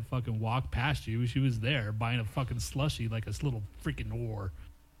bitch that fucking walked past you, she was there buying a fucking slushie like a little freaking whore.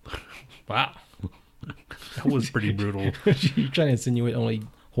 Wow. That was pretty brutal. You trying to insinuate only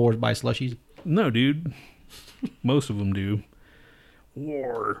whores buy slushies? No, dude. Most of them do.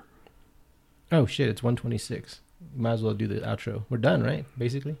 War. Oh, shit. It's 1:26. Might as well do the outro. We're done, right?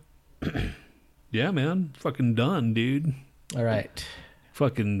 Basically? Yeah, man. Fucking done, dude. All right.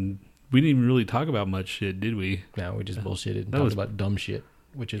 Fucking... We didn't even really talk about much shit, did we? No, we just bullshitted and talked about dumb shit,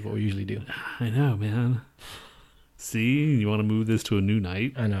 which is what we usually do. I know, man. See? You want to move this to a new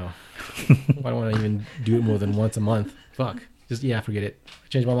night? I know. I don't want to even do it more than once a month. Fuck. Just, forget it. I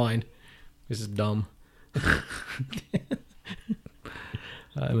changed my mind. This is dumb.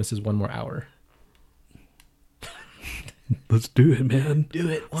 This is one more hour. Let's do it, man. Do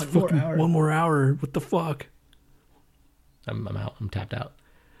it. One more hour. One more hour. What the fuck? I'm out. I'm tapped out.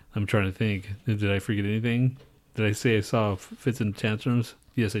 I'm trying to think. Did I forget anything? Did I say I saw Fits and Tantrums?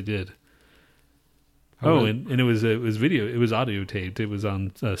 Yes, I did. Oh, and it was video. It was audio taped. It was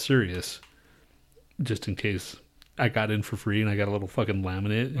on Sirius, just in case I got in for free and I got a little fucking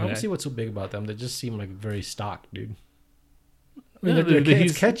laminate. I don't see what's so big about them. They just seem like very stock, dude. I mean,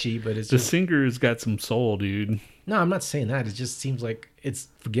 it's catchy, but it's the singer's got some soul, dude. No, I'm not saying that. It just seems like it's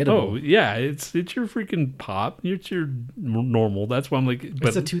forgettable. Oh yeah, it's your freaking pop. It's your normal. That's why I'm like.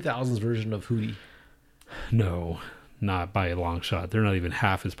 It's a 2000s version of Hootie. No, not by a long shot. They're not even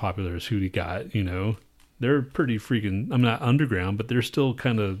half as popular as Hootie got. You know, they're pretty freaking. I'm not underground, but they're still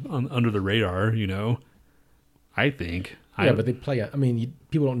kind of under the radar. You know, I think. Yeah, but they play. I mean,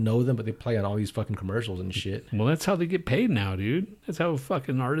 people don't know them, but they play on all these fucking commercials and shit. Well, that's how they get paid now, dude. That's how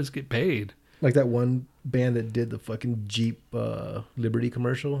fucking artists get paid. Like that one band that did the fucking Jeep Liberty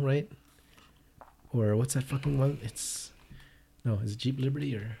commercial, right? Or what's that fucking one? Is it Jeep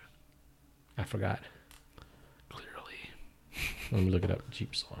Liberty or I forgot. Clearly. Let me look it up.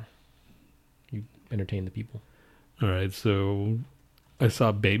 Jeep song. You entertain the people. All right, so I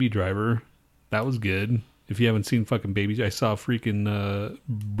saw Baby Driver. That was good. If you haven't seen fucking Baby, I saw freaking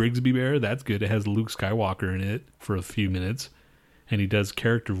Brigsby Bear. That's good. It has Luke Skywalker in it for a few minutes, and he does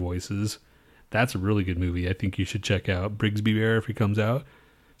character voices. That's a really good movie. I think you should check out Brigsby Bear if he comes out.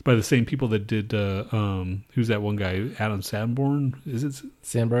 It's by the same people that did who's that one guy? Adam Sandborn? Is it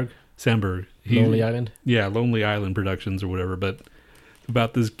Sandberg? Lonely Island? Yeah, Lonely Island Productions or whatever. But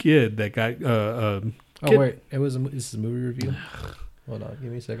about this kid that got wait, this is a movie review. Hold on,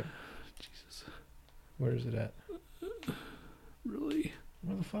 give me a second. Jesus, where is it at? Really?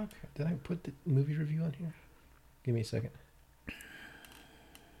 Where the fuck did I put the movie review on here? Give me a second.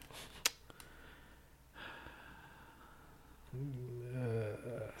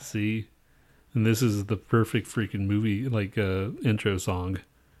 See, and this is the perfect freaking movie intro song,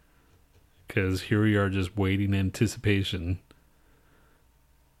 because here we are just waiting in anticipation.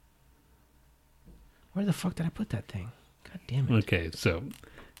 Where the fuck did I put that thing? God damn it. Okay, so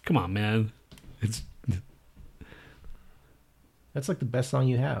come on, man. That's like the best song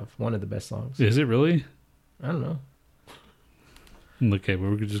you have. One of the best songs. Is it really? I don't know. Okay,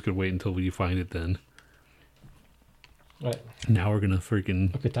 well, we're just gonna wait until you find it then. Right. Now we're gonna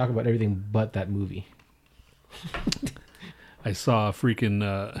freaking. Okay, talk about everything but that movie. I saw freaking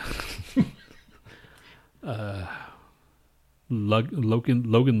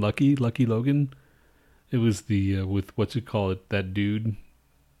Lucky Logan. It was the with what's it called? That dude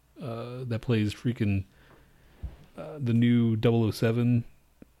that plays freaking the new 007.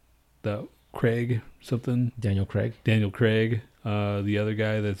 The Craig something. Daniel Craig. The other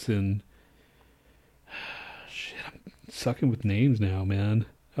guy that's in sucking with names now, man.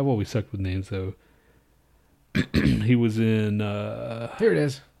 I've always sucked with names though. He was in. Here it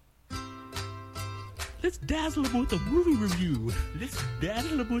is. Let's dazzle them with a movie review. Let's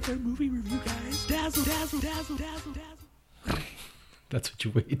dazzle them with our movie review, guys. Dazzle, dazzle, dazzle, dazzle, dazzle. That's what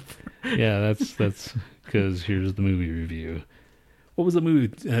you wait for. Yeah, that's because here's the movie review. What was the movie?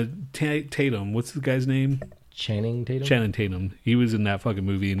 Tatum. What's the guy's name? Channing Tatum. Channing Tatum. He was in that fucking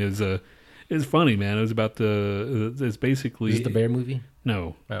movie, and it was funny, man. It was about it's basically. Is it the bear movie?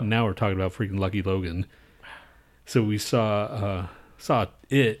 No. Oh. Now we're talking about freaking Lucky Logan. So we saw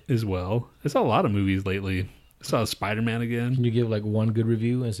it as well. I saw a lot of movies lately. I saw Spider-Man again. Can you give like one good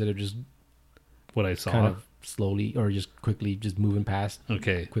review instead of just what I saw? Kind of slowly or just quickly, just moving past.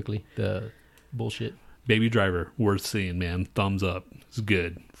 Okay. Quickly the bullshit. Baby Driver, worth seeing, man. Thumbs up. It's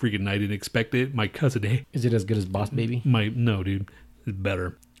good. Freaking, I didn't expect it. My cousin, is it as good as Boss Baby? No, dude, it's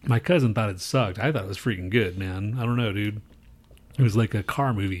better. My cousin thought it sucked. I thought it was freaking good, man. I don't know, dude. It was like a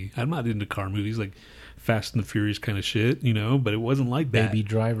car movie. I'm not into car movies, like Fast and the Furious kind of shit, you know. But it wasn't like that. Baby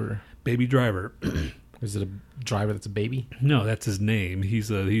Driver. Baby Driver. Is it a driver that's a baby? No, that's his name. He's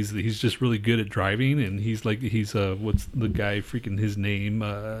just really good at driving, and he's what's the guy? Freaking his name.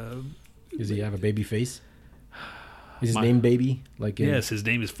 Does he have a baby face? Is his name Baby? Yes, his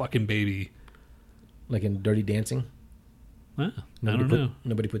name is fucking Baby. Like in Dirty Dancing? I don't know.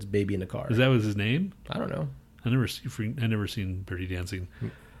 Nobody puts baby in the car. Is that was his name? I don't know. I never seen Dirty Dancing.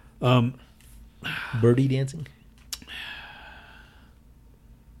 Birdie Dancing?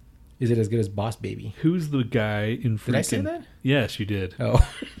 Is it as good as Boss Baby? Who's the guy in freaking... Did I say that? Yes, you did. Oh.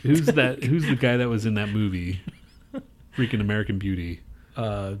 Who's the guy that was in that movie? Freaking American Beauty.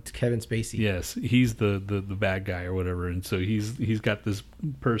 Kevin Spacey. Yes, he's the bad guy or whatever, and so he's got this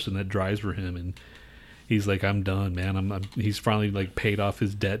person that drives for him, and he's like, I'm done, man. He's finally like paid off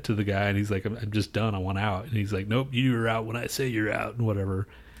his debt to the guy, and he's like, I'm just done. I want out. And he's like, nope, you're out when I say you're out, and whatever.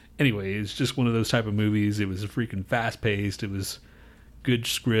 Anyway, it's just one of those type of movies. It was freaking fast paced. It was good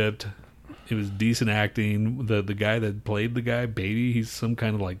script. It was decent acting. The guy that played the guy, Baby, he's some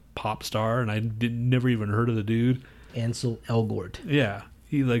kind of like pop star, and I never even heard of the dude. Ansel Elgort. Yeah,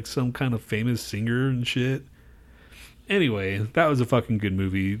 he like some kind of famous singer and shit. Anyway, that was a fucking good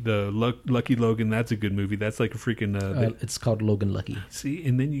movie. The Lucky Logan, that's a good movie. That's like a freaking... it's called Logan Lucky. See,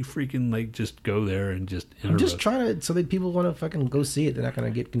 and then you freaking like just go there and just... I'm just trying to... So that people want to fucking go see it. They're not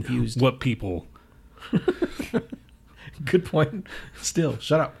going to get confused. What people? Good point. Still,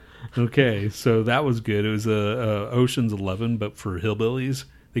 shut up. Okay, so that was good. It was Ocean's 11, but for hillbillies.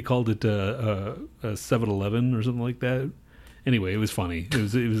 They called it a 7-Eleven or something like that. Anyway, it was funny.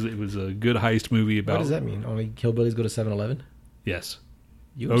 It was a good heist movie about... What does that mean? Only hillbillies go to 7-Eleven? Yes.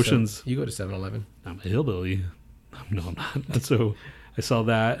 You go to 7-Eleven. I'm a hillbilly. No, I'm not. So I saw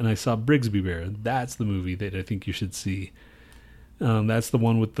that, and I saw Brigsby Bear. That's the movie that I think you should see. That's the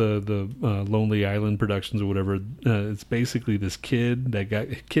one with the Lonely Island Productions or whatever. It's basically this kid that got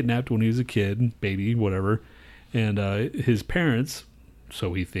kidnapped when he was a kid, baby, whatever. And his parents,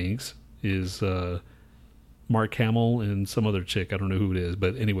 so he thinks, is Mark Hamill and some other chick. I don't know who it is.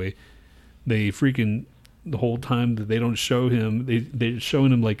 But anyway, they freaking, the whole time that they don't show him, they're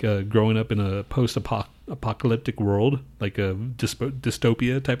showing him like growing up in a post-apocalyptic world, like a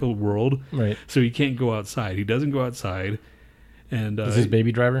dystopia type of world. Right. So he can't go outside. He doesn't go outside. And is this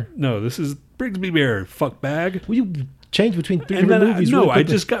Baby Driver? No, this is Brigsby Bear, fuck bag. Will you change between three different movies? No, really I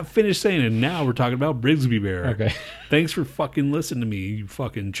just got finished saying it. Now we're talking about Brigsby Bear. Okay. Thanks for fucking listening to me, you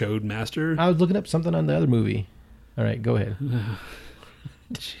fucking chode master. I was looking up something on the other movie. All right, go ahead.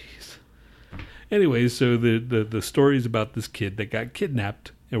 Jeez. Anyway, so the story is about this kid that got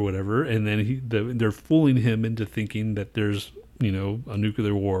kidnapped or whatever, and then they're fooling him into thinking that there's, you know, a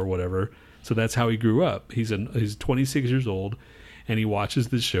nuclear war or whatever. So that's how he grew up. He's 26 years old, and he watches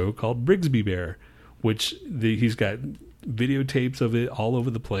this show called Brigsby Bear, which he's got videotapes of it all over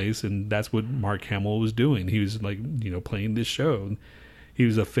the place, and that's what Mark Hamill was doing. He was like, you know, playing this show. He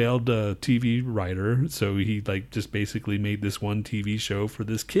was a failed TV writer, so he like just basically made this one TV show for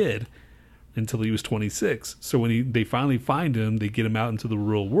this kid until he was 26. So when they finally find him, they get him out into the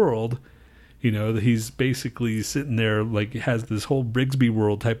real world. You know, he's basically sitting there like has this whole Brigsby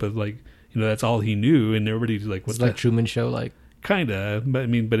world type of like, you know, that's all he knew, and everybody's like, "What's like Truman Show?" Like, kinda, but I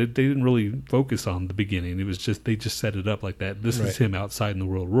mean, they didn't really focus on the beginning. It was just they just set it up like that. This is him outside in the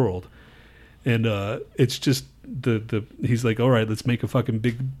real world, and it's just he's like, all right, let's make a fucking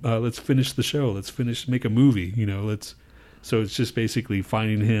big, let's finish the show, make a movie, you know, so it's just basically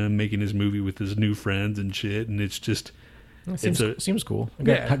finding him, making his movie with his new friends and shit, and it's just. Seems cool. I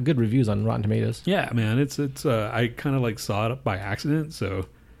got good reviews on Rotten Tomatoes. Yeah, man, it's I kind of like saw it by accident, so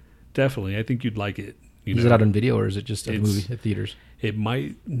definitely I think you'd like it. Is it out on video or is it just a movie at theaters? It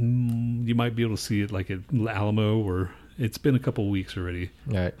might, you might be able to see it like at Alamo, or it's been a couple weeks already.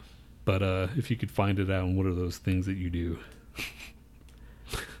 All right. But if you could find it out, and what are those things that you do?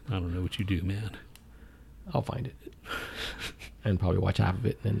 I don't know what you do, man. I'll find it. And probably watch half of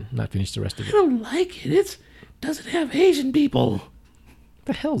it and then not finish the rest of it. I don't like it. It doesn't have Asian people. What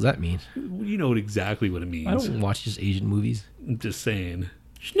the hell does that mean? You know exactly what it means. I don't watch just Asian movies. I'm just saying.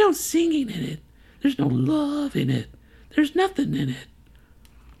 There's no singing in it. There's no love in it. There's nothing in it.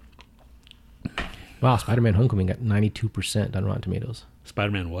 Wow, Spider-Man Homecoming got 92% on Rotten Tomatoes.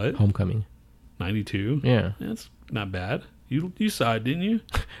 Spider-Man what? Homecoming. 92? Yeah. That's not bad. You saw it, didn't you?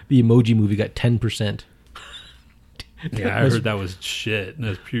 The Emoji Movie got 10%. Yeah, I heard that was shit.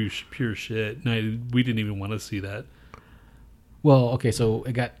 That's pure shit. No, we didn't even want to see that. Well, okay, so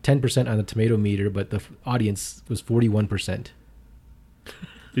it got 10% on the tomato meter, but the audience was 41%.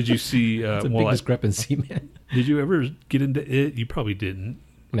 Did you see... It's a big discrepancy, man. Did you ever get into it? You probably didn't.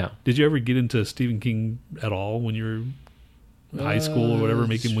 No. Did you ever get into Stephen King at all when you were in high school or whatever,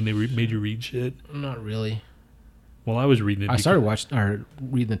 when they made you read shit? Not really. Well, I was reading it. I started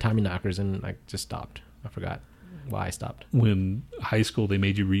reading the Tommy Knockers and I just stopped. I forgot why I stopped. When high school, they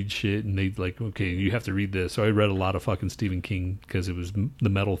made you read shit and they like, okay, you have to read this. So I read a lot of fucking Stephen King because it was the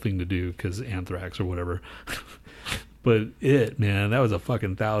metal thing to do because Anthrax or whatever. But man, that was a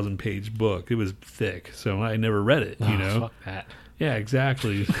fucking 1,000-page book. It was thick, so I never read it. You know, fuck that. Yeah,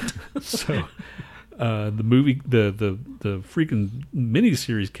 exactly. So the movie, the freaking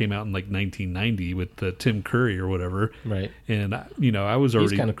miniseries came out in like 1990 with Tim Curry or whatever. Right. And I was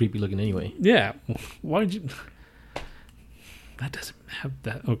already... He's kind of creepy looking anyway. Yeah. Why did you... That doesn't have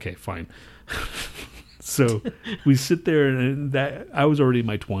that... Okay, fine. So we sit there and that I was already in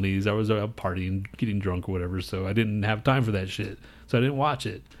my 20s. I was partying, getting drunk or whatever, so I didn't have time for that shit. So I didn't watch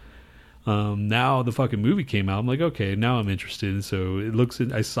it. Now the fucking movie came out. I'm like, okay, now I'm interested. So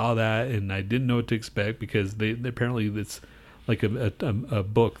I saw that and I didn't know what to expect because they apparently it's like a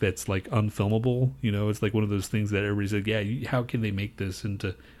book that's like unfilmable. You know, it's like one of those things that everybody's like, yeah, how can they make this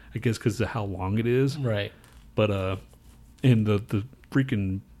into? I guess because of how long it is. Right. But and the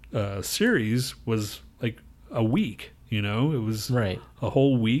freaking series was like a week. You know, it was right a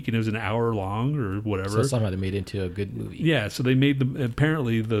whole week, and it was an hour long or whatever. So somehow they made it into a good movie. Yeah, so they made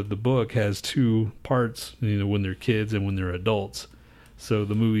apparently the book has two parts, you know, when they're kids and when they're adults. So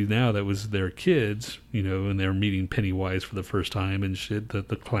the movie now that was their kids, you know, and they're meeting Pennywise for the first time and shit, the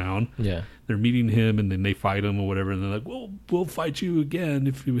clown. Yeah. They're meeting him and then they fight him or whatever, and they're like, well, we'll fight you again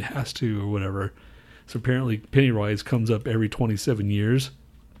if he has to or whatever. So apparently Pennywise comes up every 27 years.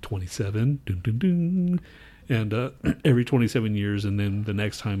 27. Dun, dun, dun. And every 27 years, and then the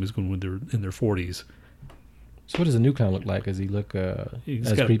next time is when they're in their 40s. So what does the new clown look like? Does he look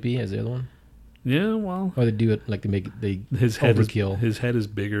as creepy as the other one? Yeah, well... Or they do it like his head overkill. His head is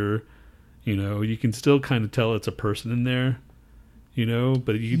bigger. You know, you can still kind of tell it's a person in there. You know,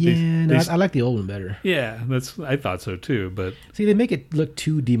 but I like the old one better. Yeah, I thought so too. But see, they make it look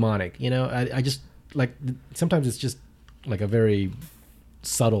too demonic. You know, I just like sometimes it's just like a very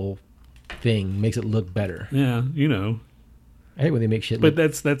subtle thing makes it look better. Yeah, you know. I hate when they make shit but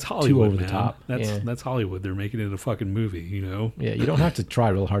that's Hollywood, too over man. the top. That's Hollywood. They're making it a fucking movie, you know. Yeah, you don't have to try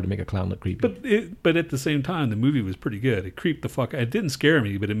real hard to make a clown look creepy. But at the same time, the movie was pretty good. It creeped the fuck. It didn't scare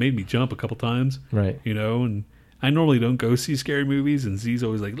me, but it made me jump a couple times. Right. You know, and I normally don't go see scary movies, and Z's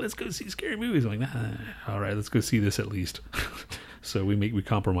always like, "Let's go see scary movies." I'm like, "Nah, all right, let's go see this at least." So we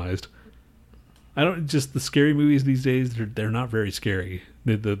compromised. The scary movies these days, they're not very scary.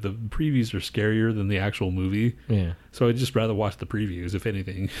 The previews are scarier than the actual movie. Yeah. So I'd just rather watch the previews, if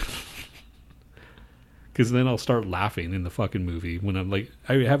anything. Because then I'll start laughing in the fucking movie when I'm like,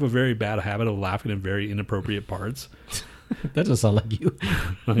 I have a very bad habit of laughing at very inappropriate parts. That doesn't sound like you.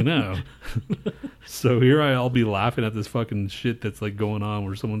 I know. So here I'll be laughing at this fucking shit that's like going on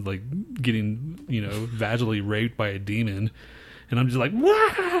where someone's like getting, you know, vaginally raped by a demon. And I'm just like,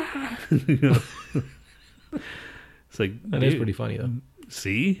 wah! You know? It's like, that is pretty funny though.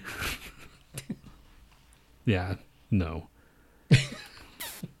 See? Yeah, no.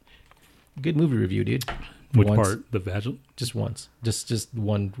 Good movie review, dude. Which part? The vaginal? Just once. Just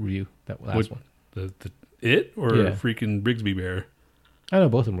one review. That last one. The It or freaking Brigsby Bear? I know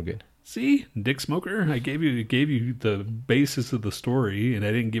both of them were good. See, Dick Smoker, I gave you the basis of the story, and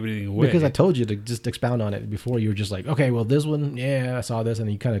I didn't give anything away because I told you to just expound on it before. You were just like, okay, well, this one, yeah, I saw this,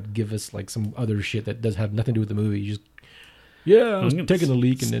 and you kind of give us like some other shit that does have nothing to do with the movie. You just, I was taking a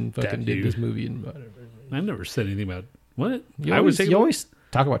leak and then fucking did this movie and whatever. I never said anything about what you always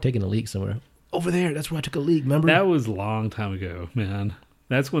talk about taking a leak somewhere. Over there, that's where I took a leak. Remember? That was a long time ago, man.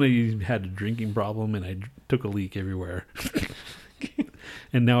 That's when I had a drinking problem and I took a leak everywhere.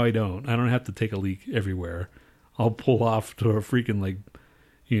 And now I don't. I don't have to take a leak everywhere. I'll pull off to a freaking, like,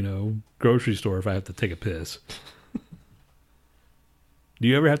 you know, grocery store if I have to take a piss. Do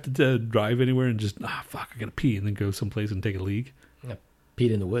you ever have to drive anywhere and just, fuck, I gotta pee, and then go someplace and take a leak? I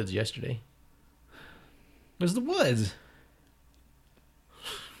peed in the woods yesterday. It was the woods.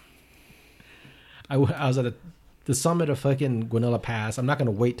 I was at the summit of fucking Guanella Pass. I'm not going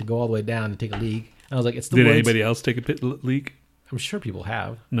to wait to go all the way down to take a leak. And I was like, it's the woods. Did anybody else take a leak? I'm sure people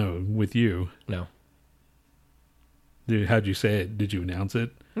have. No, with you. No. How'd you say it? Did you announce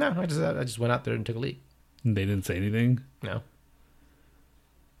it? No, I just went out there and took a leak. And they didn't say anything? No.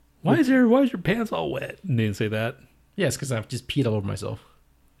 Why is your pants all wet? And they didn't say that? Yes, because I've just peed all over myself.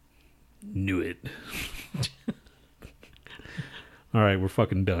 Knew it. All right, we're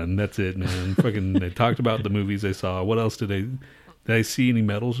fucking done. That's it, man. Fucking, they talked about the movies I saw. What else did I see any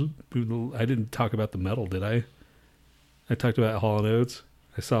medals? I didn't talk about the medal, did I? I talked about Hall & Oates.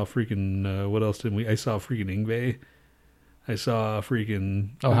 I saw freaking, what else did I saw freaking Ingve. I saw freaking...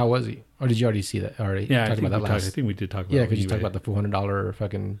 Oh, how was he? Or did you already see that already? Yeah, I think we did talk about it. Yeah, because you talked about the $400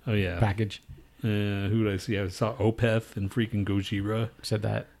 fucking package. Who did I see? I saw Opeth and freaking Gojira. Said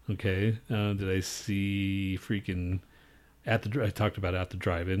that. Okay. Did I see freaking... I talked about At the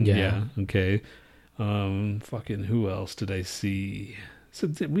Drive-In. Yeah. Okay. Fucking who else did I see? So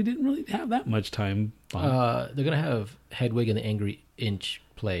we didn't really have that much time. They're going to have Hedwig and the Angry Inch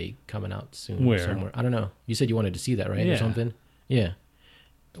play coming out soon. Where? Somewhere. I don't know. You said you wanted to see that, right? Yeah. Or something? Yeah.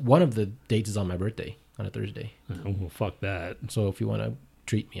 One of the dates is on my birthday, on a Thursday. Oh, well, fuck that. So if you want to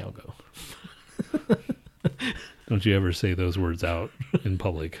treat me, I'll go. Don't you ever say those words out in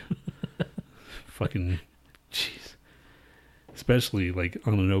public. Fucking jeez. Especially like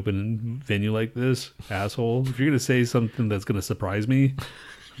on an open venue like this, asshole. If you're going to say something that's going to surprise me,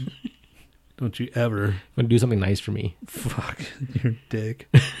 don't you ever. I'm going to do something nice for me. Fuck, you're a dick.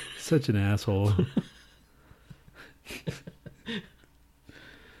 Such an asshole.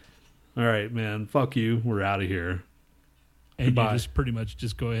 All right, man. Fuck you. We're out of here. And Goodbye. you just pretty much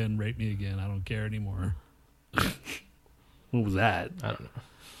just go ahead and rape me again. I don't care anymore. What was that? I don't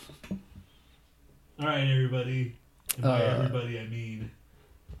know. All right, everybody. And by everybody, I mean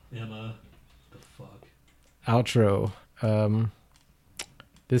Emma. The fuck? Outro.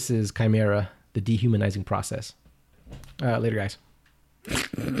 This is Chimera, the dehumanizing process. Later, guys.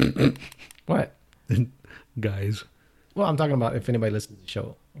 What? Guys. Well, I'm talking about if anybody listens to the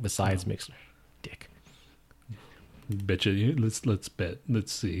show besides Mixler. Dick. Betcha. Let's bet.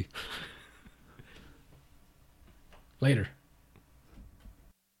 Let's see. Later.